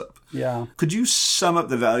goals up. Yeah. Could you sum up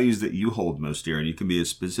the values that you hold most dear? And you can be as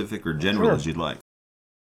specific or general as you'd like.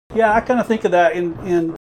 Yeah, I kind of think of that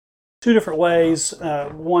in two different ways.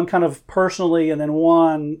 One kind of personally and then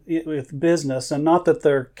one with business. And not that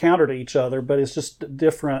they're counter to each other, but it's just a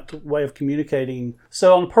different way of communicating.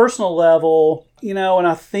 So on a personal level, when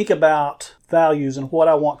I think about values and what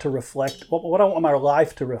I want to reflect, what I want my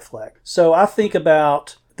life to reflect. So I think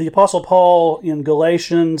about the Apostle Paul in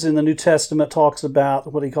Galatians in the New Testament talks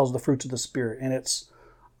about what he calls the fruits of the Spirit. And it's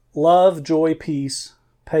love, joy, peace,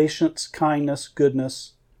 patience, kindness,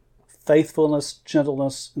 goodness, faithfulness,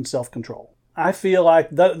 gentleness, and self-control. I feel like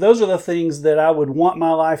those are the things that I would want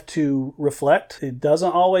my life to reflect. It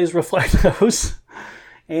doesn't always reflect those.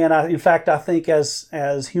 And in fact, I think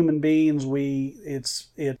as human beings, we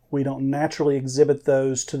don't naturally exhibit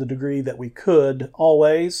those to the degree that we could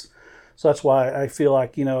always. So that's why I feel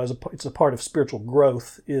like, it's a part of spiritual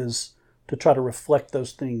growth is to try to reflect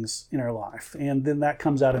those things in our life. And then that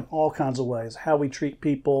comes out in all kinds of ways. How we treat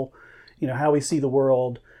people, how we see the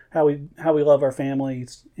world, how we love our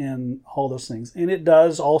families, and all those things. And it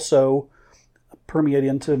does also permeate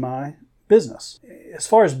into my business. As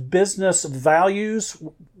far as business values,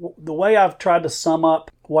 the way I've tried to sum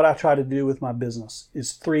up what I try to do with my business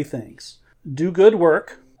is three things. Do good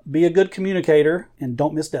work, be a good communicator, and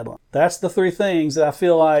don't miss deadlines. That's the three things that I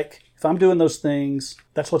feel like if I'm doing those things,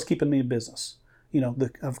 that's what's keeping me in business.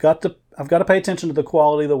 I've got to pay attention to the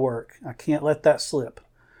quality of the work. I can't let that slip.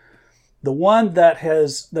 The one that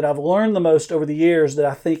I've learned the most over the years that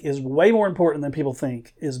I think is way more important than people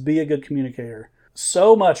think is be a good communicator.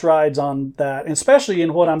 So much rides on that, and especially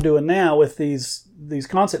in what I'm doing now with these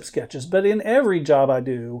concept sketches, but in every job I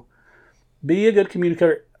do, be a good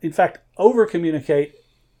communicator. In fact, over-communicate.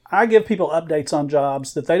 I give people updates on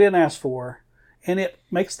jobs that they didn't ask for, and it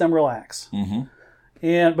makes them relax. Mm-hmm.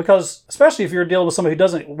 And because, especially if you're dealing with somebody who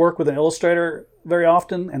doesn't work with an Illustrator very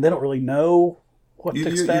often, and they don't really know what to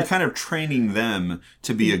expect. You're kind of training them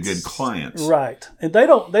to be a good client. Right. And they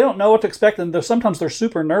don't know what to expect, and sometimes they're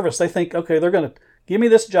super nervous. They think, okay, they're going to give me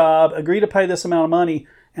this job, agree to pay this amount of money,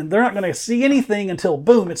 and they're not going to see anything until,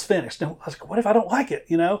 boom, it's finished. And I was like, what if I don't like it,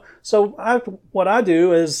 So what I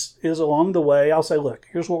do is along the way, I'll say, look,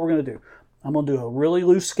 here's what we're going to do. I'm going to do a really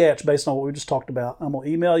loose sketch based on what we just talked about. I'm going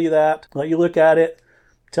to email you that, let you look at it,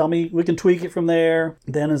 tell me, we can tweak it from there.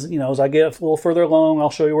 Then as I get a little further along,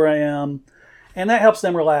 I'll show you where I am. And that helps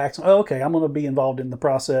them relax. Oh, okay, I'm going to be involved in the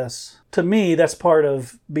process. To me, that's part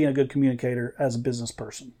of being a good communicator as a business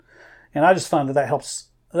person. And I just find that helps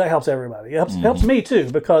everybody. It helps me too,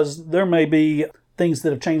 because there may be things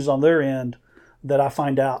that have changed on their end that I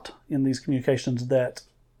find out in these communications that,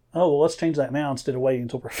 oh, well, let's change that now instead of waiting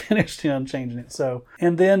until we're finished and changing it. So,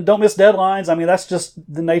 and then don't miss deadlines. I mean, that's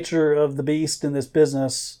just the nature of the beast in this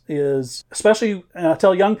business is, especially, and I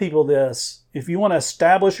tell young people this, if you want to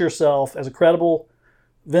establish yourself as a credible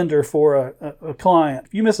vendor for a client,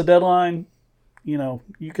 if you miss a deadline, you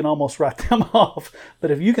can almost write them off.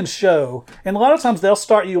 But if you can show, and a lot of times they'll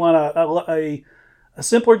start you on a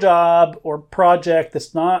simpler job or project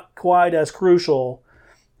that's not quite as crucial.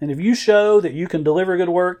 And if you show that you can deliver good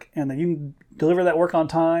work and that you can deliver that work on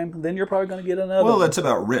time, then you're probably going to get another. Well, that's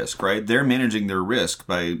about risk, right? They're managing their risk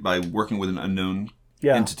by working with an unknown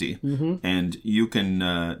entity. Mm-hmm. And you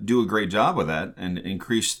can do a great job with that and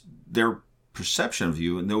increase their perception of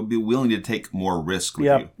you, and they'll be willing to take more risk with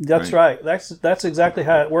you. That's right. That's exactly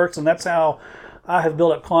how it works, and that's how I have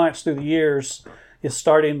built up clients through the years, is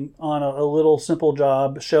starting on a little simple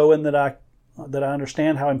job, showing that I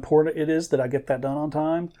understand how important it is that I get that done on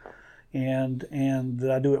time and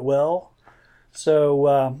that I do it well.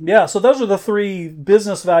 So, so those are the three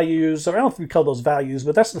business values. I don't know if we call those values,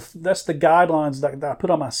 but that's the guidelines that I put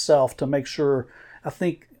on myself to make sure. I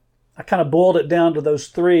think I kind of boiled it down to those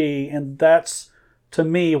three, and that's, to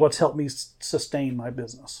me, what's helped me sustain my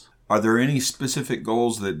business. Are there any specific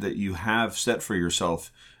goals that you have set for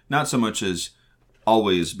yourself? Not so much as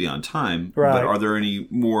always be on time, right, but are there any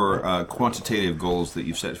more quantitative goals that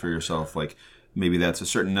you've set for yourself? Like maybe that's a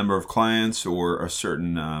certain number of clients or a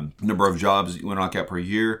certain number of jobs that you want to knock out per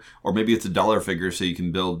year, or maybe it's a dollar figure so you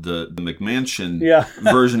can build the McMansion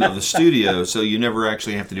version of the studio so you never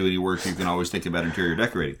actually have to do any work. You can always think about interior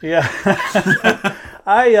decorating. Yeah.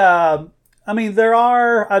 I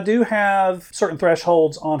do have certain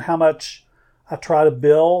thresholds on how much I try to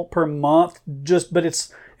bill per month, but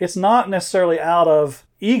it's not necessarily out of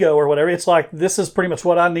ego or whatever. It's like, this is pretty much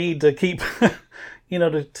what I need to keep,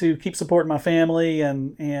 to keep supporting my family.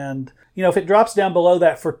 And if it drops down below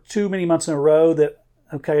that for too many months in a row, that,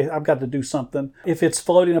 okay, I've got to do something. If it's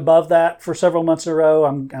floating above that for several months in a row,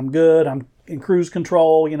 I'm good. I'm in cruise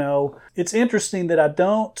control. It's interesting that I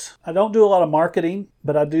don't do a lot of marketing,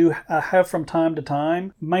 but I have from time to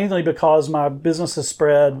time, mainly because my business has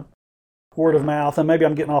spread word of mouth, and maybe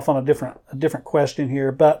I'm getting off on a different question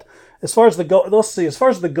here. But as far as the goal, let's see. As far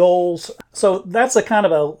as the goals, so that's a kind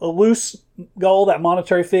of a loose goal, that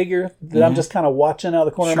monetary figure that I'm just kind of watching out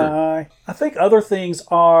of the corner of my eye. I think other things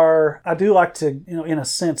are, I do like to, in a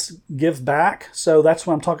sense, give back. So that's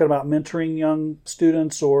when I'm talking about mentoring young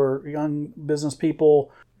students or young business people,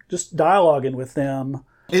 just dialoguing with them.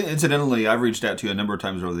 Incidentally, I've reached out to you a number of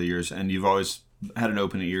times over the years, and you've always had an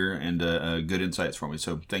open ear and good insights for me.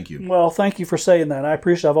 So thank you. Well, thank you for saying that. I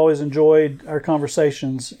appreciate. I've always enjoyed our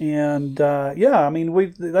conversations, and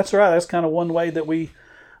that's right. That's kind of one way that we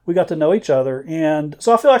got to know each other, and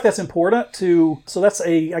so I feel like that's important to. So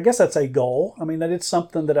I guess that's a goal. I mean, that it's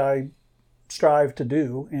something that I strive to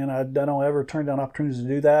do, and I don't ever turn down opportunities to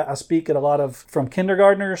do that. I speak at a lot of, from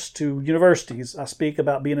kindergartners to universities. I speak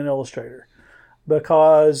about being an illustrator,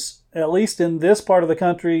 because at least in this part of the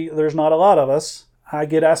country, there's not a lot of us. I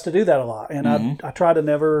get asked to do that a lot, and I try to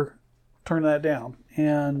never turn that down,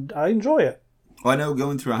 and I enjoy it. Well, I know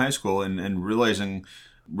going through high school and realizing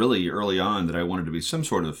really early on that I wanted to be some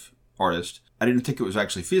sort of artist, I didn't think it was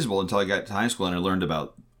actually feasible until I got to high school and I learned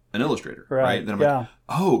about an illustrator, right? Then I'm like,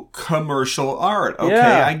 oh, commercial art. Okay,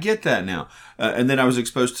 I get that now. And then I was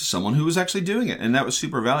exposed to someone who was actually doing it, and that was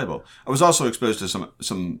super valuable. I was also exposed to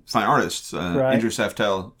some fine artists. Andrew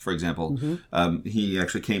Saftel, for example. He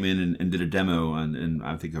actually came in and did a demo, and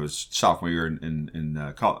I think it was sophomore year in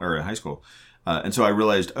high school. And so I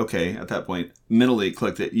realized, okay, at that point, mentally it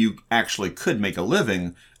clicked that you actually could make a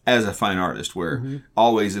living as a fine artist, where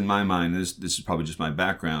always in my mind, this is probably just my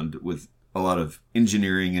background with a lot of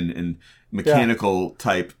engineering and mechanical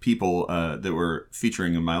type people that were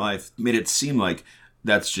featuring in my life, made it seem like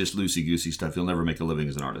that's just loosey-goosey stuff. You'll never make a living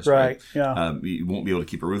as an artist. Right. Yeah. You won't be able to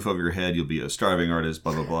keep a roof over your head. You'll be a starving artist,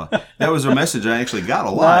 blah, blah, blah. That was a message I actually got a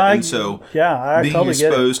lot. And so being totally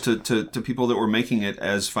exposed to people that were making it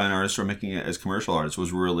as fine artists or making it as commercial artists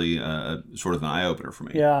was really sort of an eye-opener for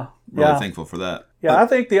me. Yeah. Really thankful for that. Yeah, I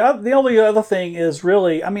think the only other thing is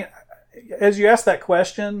really, I mean, as you asked that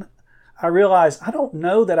question, I realize I don't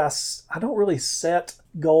know that I don't really set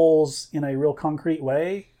goals in a real concrete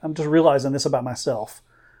way. I'm just realizing this about myself.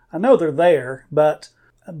 I know they're there, but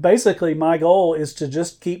basically my goal is to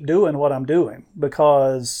just keep doing what I'm doing,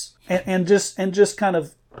 because and just kind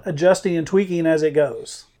of adjusting and tweaking as it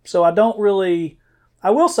goes. So I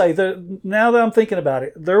will say that now that I'm thinking about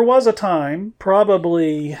it, there was a time,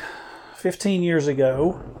 probably 15 years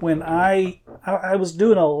ago, when I was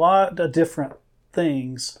doing a lot of different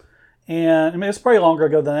things. And I mean, it's probably longer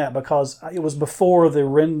ago than that, because it was before the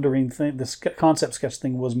rendering thing, this concept sketch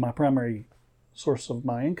thing was my primary source of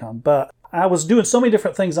my income. But I was doing so many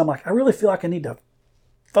different things. I'm like, I really feel like I need to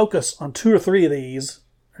focus on 2 or 3 of these,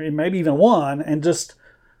 or maybe even one, and just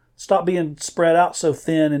stop being spread out so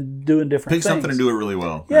thin and doing different things. Pick something and do it really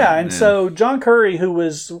well. Yeah, and so John Curry, who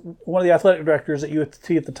was one of the athletic directors at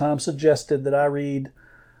UT at the time, suggested that I read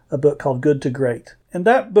a book called Good to Great. And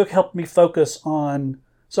that book helped me focus on...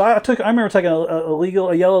 So I remember taking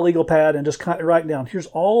a yellow legal pad and just kind of writing down, here's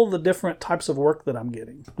all the different types of work that I'm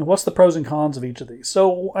getting, and what's the pros and cons of each of these.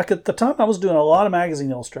 So at the time I was doing a lot of magazine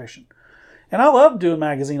illustration, and I loved doing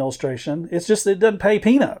magazine illustration. It's just it doesn't pay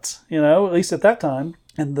peanuts, at least at that time,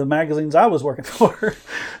 and the magazines I was working for.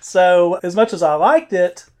 So as much as I liked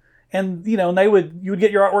it, and you would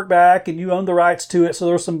get your artwork back, and you owned the rights to it. So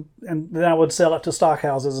there was some, and then I would sell it to stock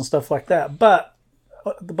houses and stuff like that. But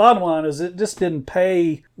the bottom line is it just didn't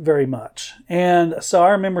pay very much. And so I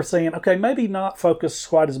remember saying, okay, maybe not focus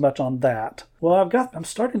quite as much on that. Well, I'm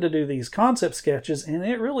starting to do these concept sketches, and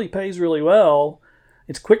it really pays really well.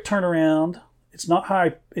 It's quick turnaround. It's not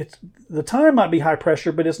high. The time might be high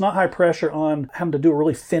pressure, but it's not high pressure on having to do a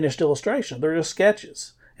really finished illustration. They're just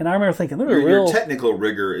sketches. And I remember thinking, your technical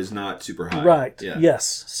rigor is not super high. Right. Yeah.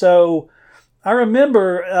 Yes. So I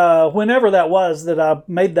remember whenever that was that I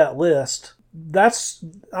made that list,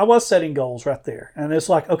 I was setting goals right there. And it's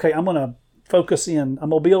like, okay, I'm going to focus in. I'm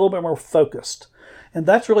going to be a little bit more focused. And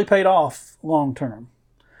that's really paid off long term.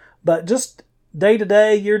 But just day to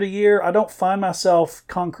day, year to year, I don't find myself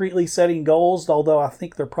concretely setting goals, although I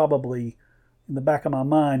think they're probably in the back of my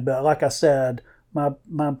mind. But like I said, my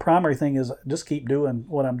primary thing is just keep doing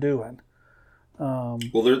what I'm doing.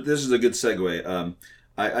 This is a good segue.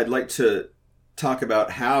 I'd like to talk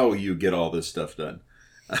about how you get all this stuff done.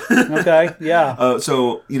 Okay, yeah.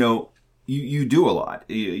 So, you do a lot.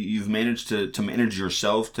 You've managed to manage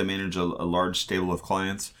yourself, to manage a large stable of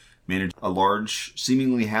clients, manage a large,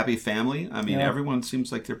 seemingly happy family. I mean, everyone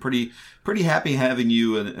seems like they're pretty happy having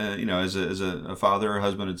you, as a father, a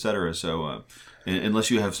husband, etc. So, unless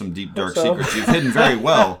you have some deep, dark secrets you've hidden very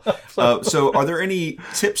well. So, are there any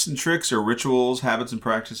tips and tricks or rituals, habits and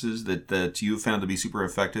practices that you've found to be super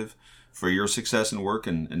effective for your success in work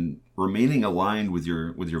and remaining aligned with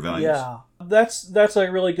your values? Yeah, that's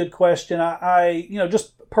a really good question. I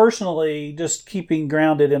just personally, just keeping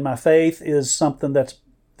grounded in my faith is something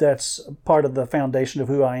that's part of the foundation of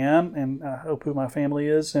who I am, and I hope who my family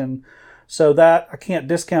is, and so that I can't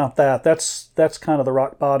discount that. That's kind of the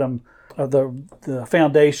rock bottom of the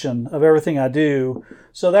foundation of everything I do.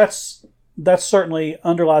 So that certainly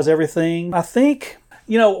underlies everything. I think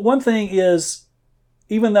one thing is,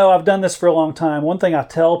 even though I've done this for a long time, one thing I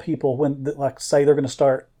tell people when, like, say they're going to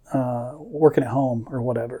start working at home or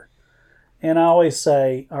whatever, and I always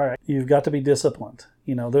say, all right, you've got to be disciplined.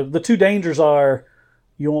 The two dangers are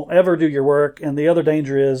you won't ever do your work, and the other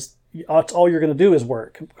danger is all you're going to do is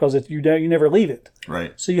work, because if you never leave it.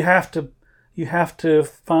 Right. So you have to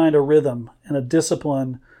find a rhythm and a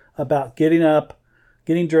discipline about getting up,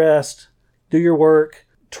 getting dressed, do your work.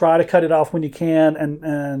 Try to cut it off when you can,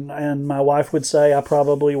 and my wife would say I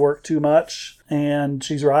probably work too much, and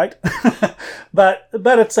she's right. but at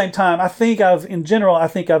the same time, I think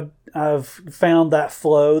I've found that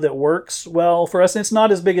flow that works well for us. And it's not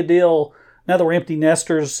as big a deal now that we're empty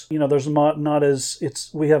nesters. There's not as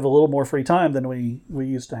we have a little more free time than we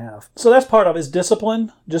used to have. So that's part of it, is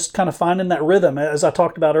discipline, just kind of finding that rhythm, as I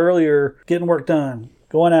talked about earlier, getting work done,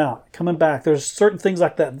 going out, coming back. There's certain things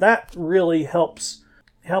like that that really helps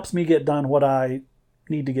me get done what I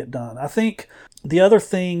need to get done. I think the other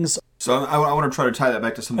things... So I want to try to tie that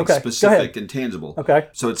back to something specific and tangible. Okay.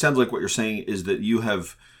 So it sounds like what you're saying is that you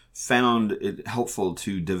have found it helpful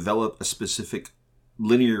to develop a specific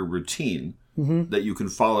linear routine that you can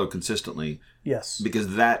follow consistently. Yes.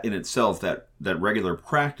 Because that in itself, that regular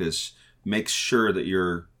practice makes sure that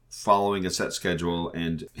you're following a set schedule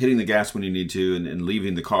and hitting the gas when you need to and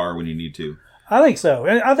leaving the car when you need to. I think so.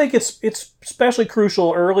 And I think it's especially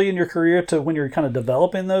crucial early in your career to when you're kind of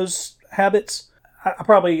developing those habits. I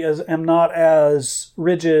probably am not as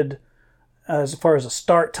rigid as far as a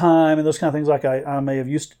start time and those kind of things like I may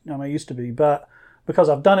used to be, but because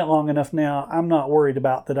I've done it long enough now, I'm not worried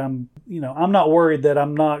about that. I'm not worried that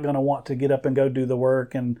I'm not going to want to get up and go do the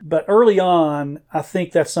work. But early on, I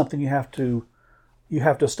think that's something you have to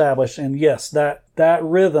establish. And yes, that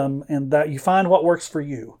rhythm, and that you find what works for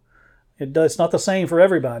you. It's not the same for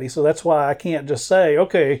everybody, so that's why I can't just say,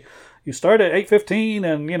 okay, you start at 8:15,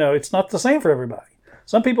 and it's not the same for everybody.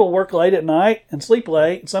 Some people work late at night and sleep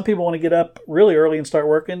late, and some people want to get up really early and start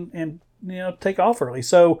working and take off early.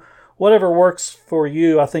 So whatever works for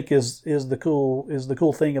you, I think is the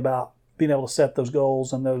cool thing about being able to set those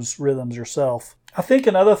goals and those rhythms yourself. I think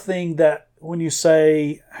another thing that when you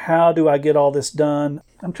say, how do I get all this done?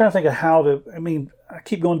 I'm trying to think of I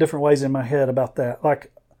keep going different ways in my head about that.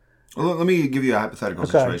 Well, let me give you a hypothetical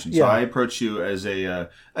situation. So I approach you as a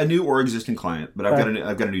new or existing client, but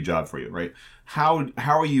I've got a new job for you, right? How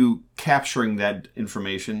are you capturing that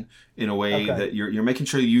information in a way that you're making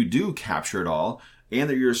sure you do capture it all, and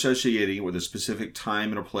that you're associating it with a specific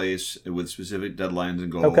time and a place, with specific deadlines and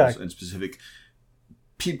goals and specific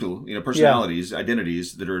people, personalities,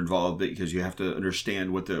 identities that are involved, because you have to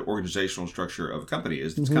understand what the organizational structure of a company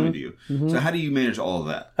is that's coming to you. So how do you manage all of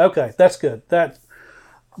that? Okay, that's good.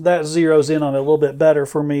 That zeroes in on it a little bit better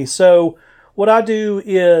for me. So what I do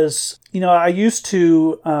is, I used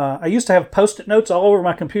to have Post-it notes all over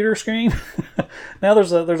my computer screen. Now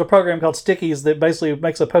there's a program called Stickies that basically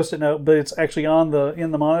makes a Post-it note, but it's actually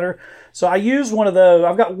in the monitor. So I use one of those.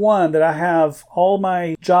 I've got one that I have all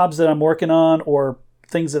my jobs that I'm working on, or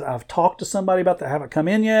things that I've talked to somebody about that haven't come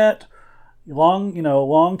in yet.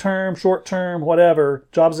 Long term, short term, whatever,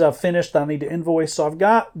 jobs that I've finished that I need to invoice. So I've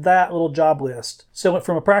got that little job list. So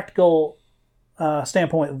from a practical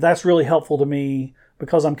standpoint, that's really helpful to me,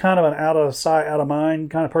 because I'm kind of an out of sight, out of mind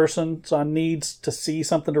kind of person. So I need to see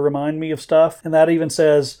something to remind me of stuff. And that even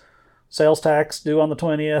says sales tax due on the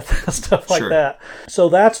 20th, stuff like that. So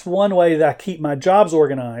that's one way that I keep my jobs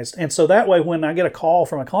organized. And so that way, when I get a call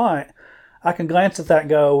from a client, I can glance at that and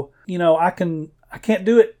go, I can't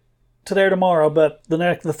do it today or tomorrow, but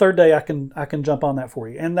the third day I can jump on that for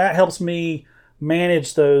you. And that helps me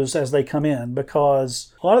manage those as they come in,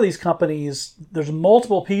 because a lot of these companies, there's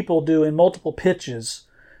multiple people doing multiple pitches.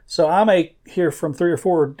 So I may hear from 3 or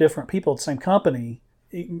 4 different people at the same company,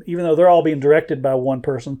 even though they're all being directed by one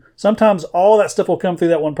person, sometimes all that stuff will come through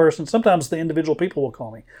that one person. Sometimes the individual people will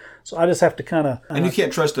call me. So I just have to kind of... and you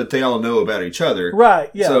can't trust that they all know about each other.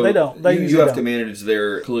 Right, yeah, so they don't. You have to manage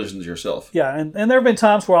their collisions yourself. Yeah, and there have been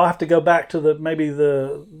times where I'll have to go back to maybe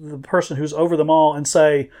the person who's over them all and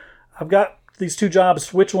say, I've got these two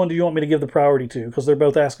jobs, which one do you want me to give the priority to? Because they're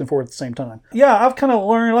both asking for it at the same time. Yeah, I've kind of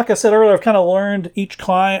learned, like I said earlier, I've kind of learned each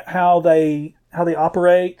client how they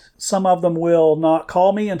operate. Some of them will not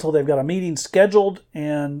call me until they've got a meeting scheduled,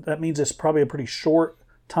 and that means it's probably a pretty short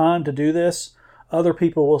time to do this. Other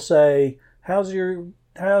people will say, how's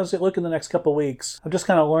it look in the next couple of weeks? I've just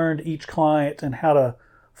kind of learned each client and how to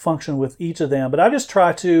function with each of them. But I just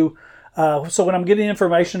try to, so when I'm getting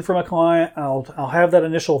information from a client, I'll have that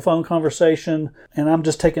initial phone conversation, and I'm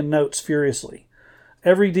just taking notes furiously.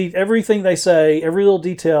 Everything they say, every little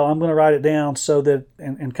detail, I'm going to write it down so that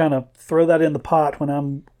and kind of throw that in the pot when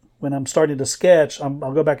I'm starting to sketch.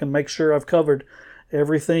 I'll go back and make sure I've covered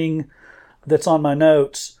everything that's on my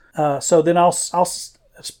notes. So then I'll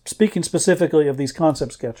speaking specifically of these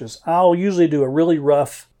concept sketches, I'll usually do a really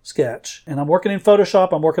rough sketch, and I'm working in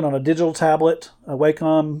Photoshop. I'm working on a digital tablet, a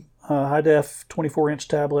Wacom high def 24-inch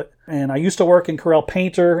tablet, and I used to work in Corel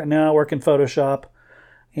Painter, and now I work in Photoshop.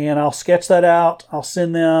 And I'll sketch that out. I'll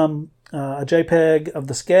send them a JPEG of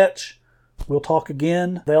the sketch. We'll talk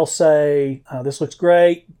again. They'll say, this looks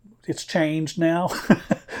great. It's changed now.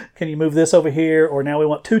 Can you move this over here? Or now we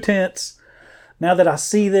want 2 tenths. Now that I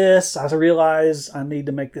see this, I realize I need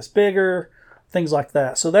to make this bigger. Things like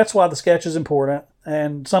that. So that's why the sketch is important.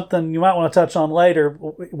 And something you might want to touch on later,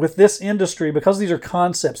 with this industry, because these are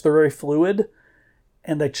concepts, they're very fluid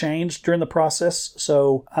and they change during the process.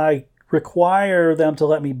 So I require them to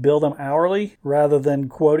let me bill them hourly rather than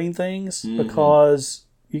quoting things, because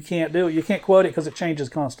you can't do it. You can't quote it because it changes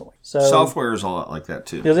constantly. So software is a lot like that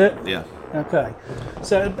too. Is it? Yeah. Okay.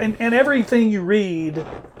 So and everything you read,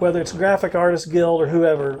 whether it's Graphic Artists Guild or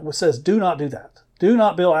whoever, says do not do that. Do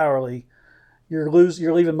not bill hourly. You're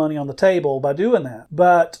leaving money on the table by doing that.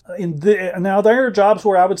 But now there are jobs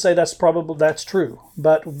where I would say that's true.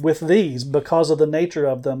 But with these, because of the nature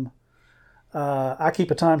of them, I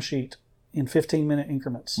keep a timesheet in 15-minute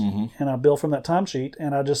increments, and I bill from that timesheet,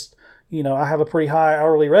 and I just, I have a pretty high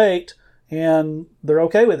hourly rate, and they're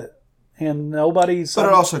okay with it. And nobody's... But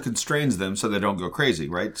it also constrains them so they don't go crazy,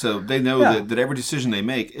 right? So they know that every decision they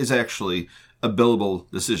make is actually a billable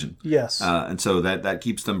decision. Yes. And so that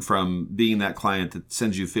keeps them from being that client that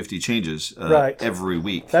sends you 50 changes every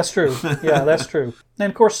week. That's true. Yeah, that's true. And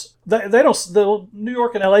of course, they don't. The New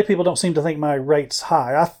York and LA people don't seem to think my rate's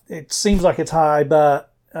high. It seems like it's high,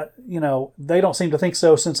 but they don't seem to think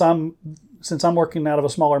so. Since I'm working out of a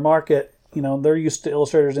smaller market, they're used to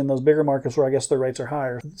illustrators in those bigger markets where I guess their rates are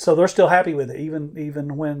higher. So they're still happy with it,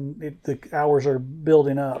 even when the hours are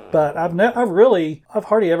building up. But I've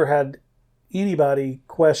hardly ever had anybody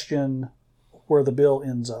question where the bill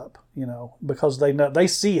ends up, because they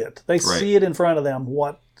see it. They see it in front of them,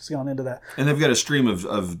 what's gone into that. And they've got a stream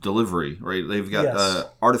of delivery, right? They've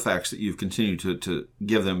got artifacts that you've continued to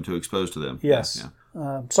give them, to expose to them. Yes. Yeah.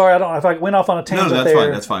 Sorry, if I went off on a tangent there.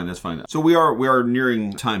 No, that's fine. So we are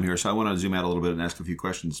nearing time here, so I want to zoom out a little bit and ask a few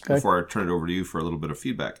questions before I turn it over to you for a little bit of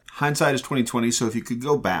feedback. Hindsight is 20/20, so if you could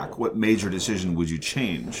go back, what major decision would you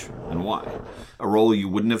change and why? A role you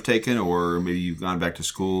wouldn't have taken, or maybe you've gone back to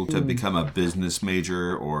school to become a business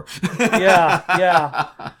major, or... Yeah.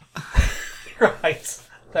 Right.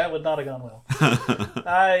 That would not have gone well.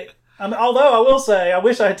 Although I will say, I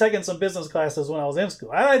wish I had taken some business classes when I was in school.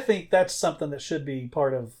 I think that's something that should be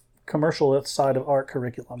part of commercial side of art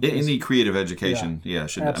curriculum. Any creative education,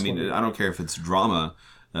 should. Absolutely. I mean, I don't care if it's drama,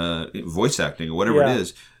 voice acting, or whatever it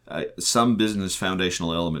is. Some business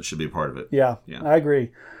foundational element should be a part of it. Yeah. I agree.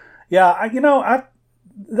 Yeah,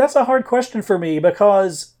 that's a hard question for me,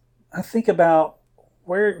 because I think about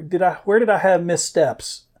where did I have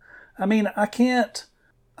missteps. I mean, I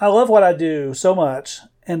love what I do so much.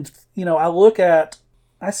 And,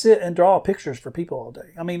 I sit and draw pictures for people all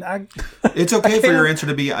day. I mean, it's okay for your answer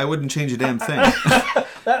to be, I wouldn't change a damn thing.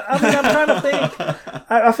 I'm trying to think.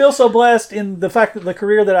 I feel so blessed in the fact that the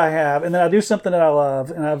career that I have, and that I do something that I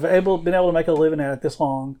love, and I've been able to make a living at it this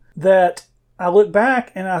long, that I look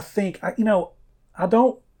back and I think, I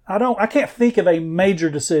can't think of a major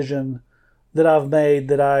decision that I've made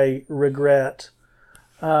that I regret.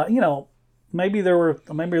 Maybe there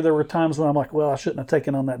were times when I'm like, well, I shouldn't have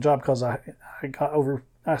taken on that job because I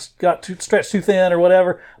got stretched too thin or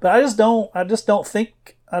whatever. But I just don't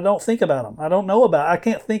think about them. I don't know about. I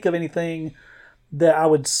can't think of anything that I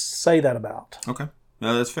would say that about. Okay,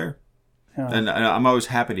 no, that's fair. And I'm always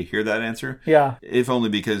happy to hear that answer. Yeah. If only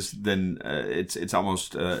because then it's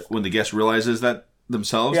almost when the guest realizes that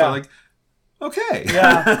themselves, Yeah. they're like, okay.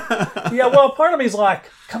 Yeah. Yeah, well, part of me is like,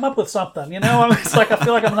 come up with something, It's like I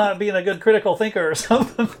feel like I'm not being a good critical thinker or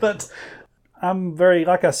something, but I'm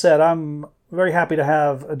like I said, I'm very happy to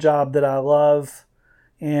have a job that I love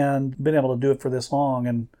and been able to do it for this long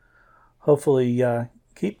and hopefully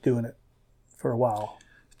keep doing it for a while.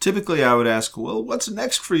 Typically, I would ask, well, what's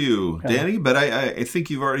next for you, Danny? But I think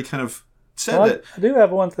you've already kind of said that. I do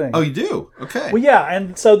have one thing. Oh, you do? Okay. Well, yeah,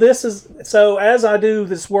 and so as I do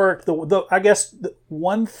this work, I guess the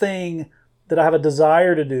one thing that I have a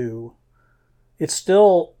desire to do, it's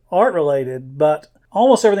still art related, but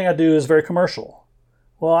almost everything I do is very commercial.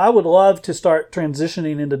 Well, I would love to start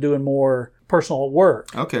transitioning into doing more personal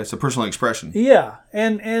work. Okay, so personal expression. Yeah,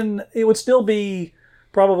 and it would still be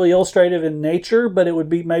probably illustrative in nature, but it would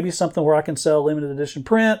be maybe something where I can sell limited edition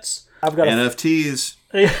prints. I've got NFTs.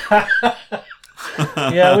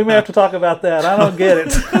 Yeah, we may have to talk about that. I don't get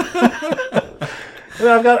it.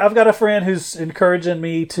 I've got a friend who's encouraging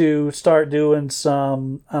me to start doing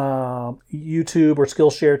some YouTube or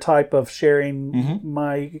Skillshare type of sharing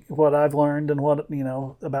what I've learned and what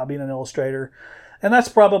about being an illustrator, and that's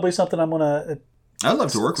probably something I'm gonna. I'd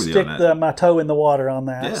love to work with you on that. Stick my toe in the water on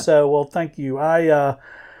that. Yeah. So, well, thank you.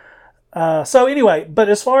 So anyway, but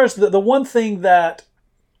as far as the one thing that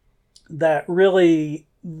really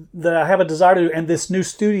that I have a desire to do, and this new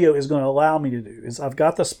studio is going to allow me to do, is I've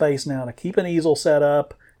got the space now to keep an easel set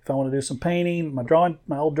up. If I want to do some painting,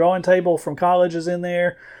 my old drawing table from college is in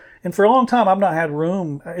there. And for a long time, I've not had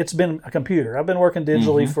room. It's been a computer. I've been working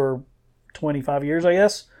digitally for 25 years, I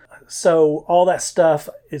guess. So all that stuff,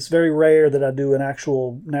 it's very rare that I do an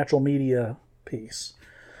actual natural media piece.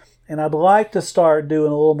 And I'd like to start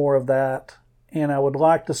doing a little more of that. And I would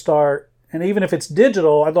like to start, and even if it's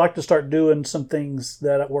digital, I'd like to start doing some things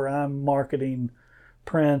where I'm marketing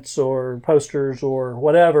prints or posters or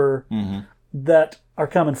whatever that are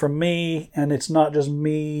coming from me, and it's not just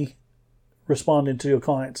me responding to a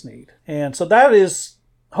client's need. And so that is,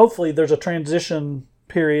 hopefully there's a transition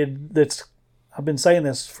period I've been saying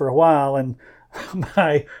this for a while, and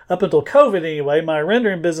up until COVID anyway, my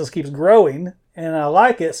rendering business keeps growing, and I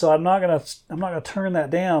like it, so I'm not gonna turn that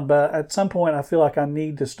down. But at some point, I feel like I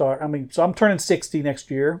need to start. So I'm turning 60 next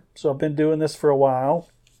year, so I've been doing this for a while.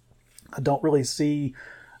 I don't really see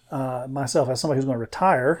myself as somebody who's going to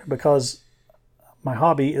retire because my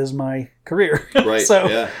hobby is my career. Right. So,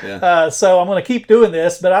 yeah. So I'm going to keep doing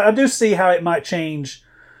this, but I do see how it might change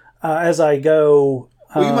as I go.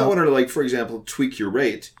 Well, you might want to, for example, tweak your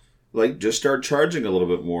rate. Just start charging a little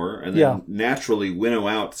bit more, and then naturally winnow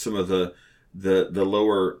out some of the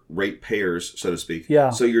lower rate payers, so to speak. Yeah.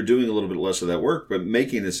 So you're doing a little bit less of that work, but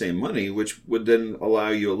making the same money, which would then allow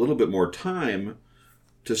you a little bit more time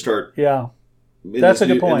to start. Yeah. That's a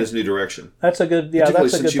good point. In this new direction. That's a good. Yeah. Particularly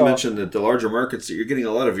that's a good since you thought. mentioned that the larger markets that you're getting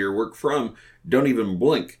a lot of your work from don't even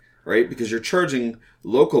blink. Right, because you're charging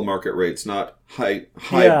local market rates, not high,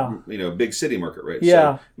 big city market rates.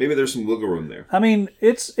 Yeah, so maybe there's some wiggle room there. I mean,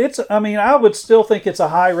 I would still think it's a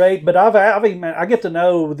high rate, but I get to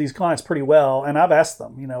know these clients pretty well, and I've asked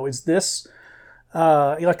them, is this,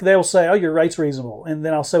 they'll say, oh, your rate's reasonable, and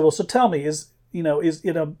then I'll say, well, so tell me,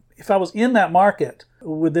 if I was in that market,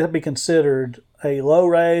 would that be considered a low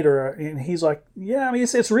rate, and he's like, yeah, I mean,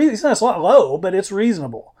 it's not low, but it's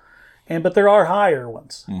reasonable. But there are higher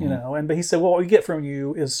ones, but he said, well, what we get from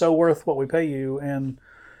you is so worth what we pay you. And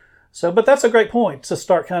so, but that's a great point to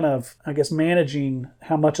start kind of, I guess, managing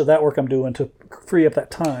how much of that work I'm doing to free up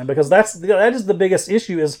that time, because that is the biggest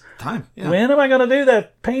issue is time. Yeah. When am I going to do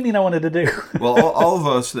that painting I wanted to do? Well, all of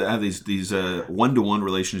us that have these one-to-one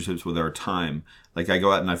relationships with our time, like I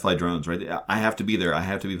go out and I fly drones, right? I have to be there. I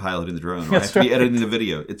have to be piloting the drone. Or I have to be editing the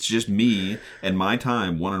video. It's just me and my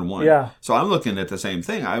time, one-on-one. Yeah. So I'm looking at the same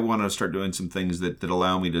thing. I want to start doing some things that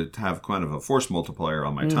allow me to have kind of a force multiplier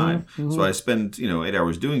on my time. So I spend 8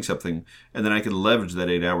 hours doing something, and then I can leverage that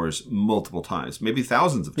 8 hours multiple times, maybe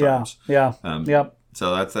thousands of times. Yeah. Yep.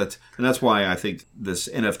 So that's why I think this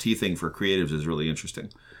NFT thing for creatives is really interesting.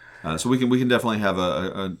 So we can definitely have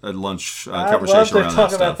a lunch conversation around that. I'd love to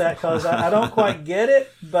talk about that because I don't quite get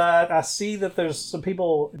it, but I see that there's some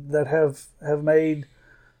people that have made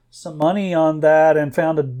some money on that and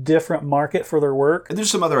found a different market for their work. And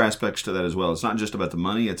there's some other aspects to that as well. It's not just about the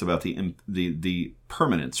money; it's about the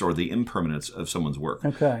permanence or the impermanence of someone's work.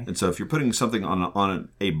 Okay. And so if you're putting something on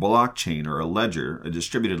a blockchain or a ledger, a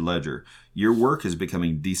distributed ledger, your work is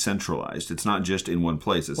becoming decentralized. It's not just in one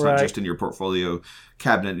place. It's not just in your portfolio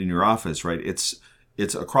cabinet in your office, right?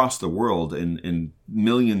 it's across the world in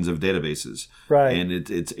millions of databases. Right. And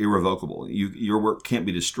it's irrevocable. Your work can't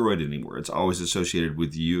be destroyed anymore. It's always associated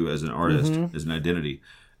with you as an artist, as an identity.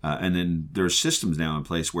 And then there's systems now in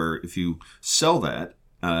place where if you sell that,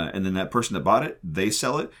 and then that person that bought it, they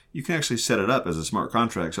sell it, you can actually set it up as a smart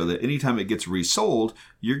contract so that anytime it gets resold,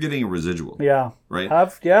 you're getting a residual. Yeah. Right?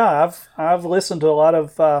 I've listened to a lot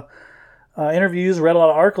of interviews, read a lot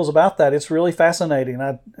of articles about that. It's really fascinating.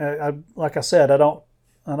 I like I said, I don't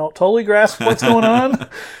totally grasp what's going on.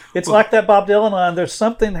 It's like that Bob Dylan line, there's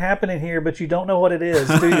something happening here, but you don't know what it is,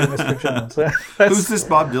 do you, Mr. Jones? Who's this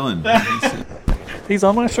Bob Dylan? He's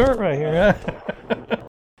on my shirt right here.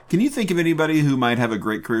 Can you think of anybody who might have a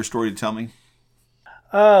great career story to tell me?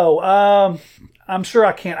 Oh, I'm sure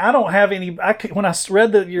I can't. I don't have any. When I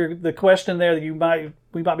read the question there, that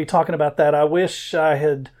we might be talking about that. I wish I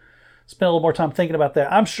had spent a little more time thinking about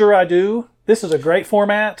that. I'm sure I do. This is a great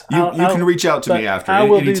format. You can reach out to me after. I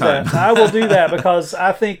will do anytime. that. I will do that because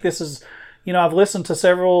I think this is. I've listened to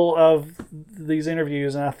several of these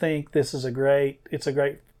interviews, and I think this is a great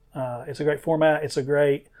format. It's a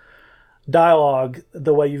great dialogue,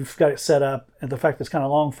 the way you've got it set up, and the fact that it's kind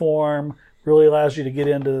of long form really allows you to get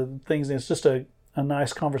into things. And it's just a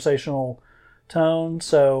nice conversational tone.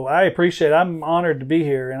 So I appreciate it. I'm honored to be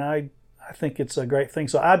here, and I think it's a great thing.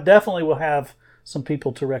 So I definitely will have some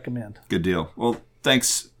people to recommend. Good deal. Well,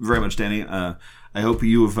 thanks very much, Danny. I hope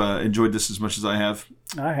you have enjoyed this as much as I have.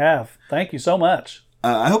 I have. Thank you so much.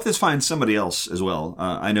 I hope this finds somebody else as well.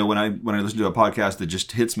 I know when I listen to a podcast that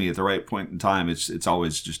just hits me at the right point in time, it's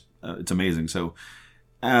always just it's amazing. So,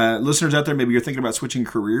 listeners out there, maybe you're thinking about switching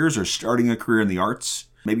careers or starting a career in the arts.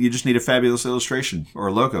 Maybe you just need a fabulous illustration or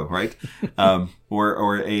a logo, right?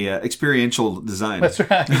 Or a experiential design. That's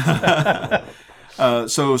right.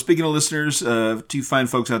 So speaking of listeners, to you fine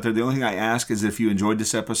folks out there, the only thing I ask is if you enjoyed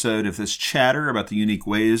this episode, if this chatter about the unique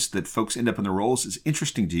ways that folks end up in their roles is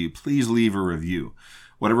interesting to you, please leave a review.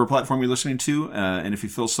 Whatever platform you're listening to, and if you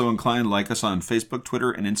feel so inclined, like us on Facebook,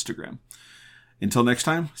 Twitter, and Instagram. Until next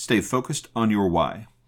time, stay focused on your why.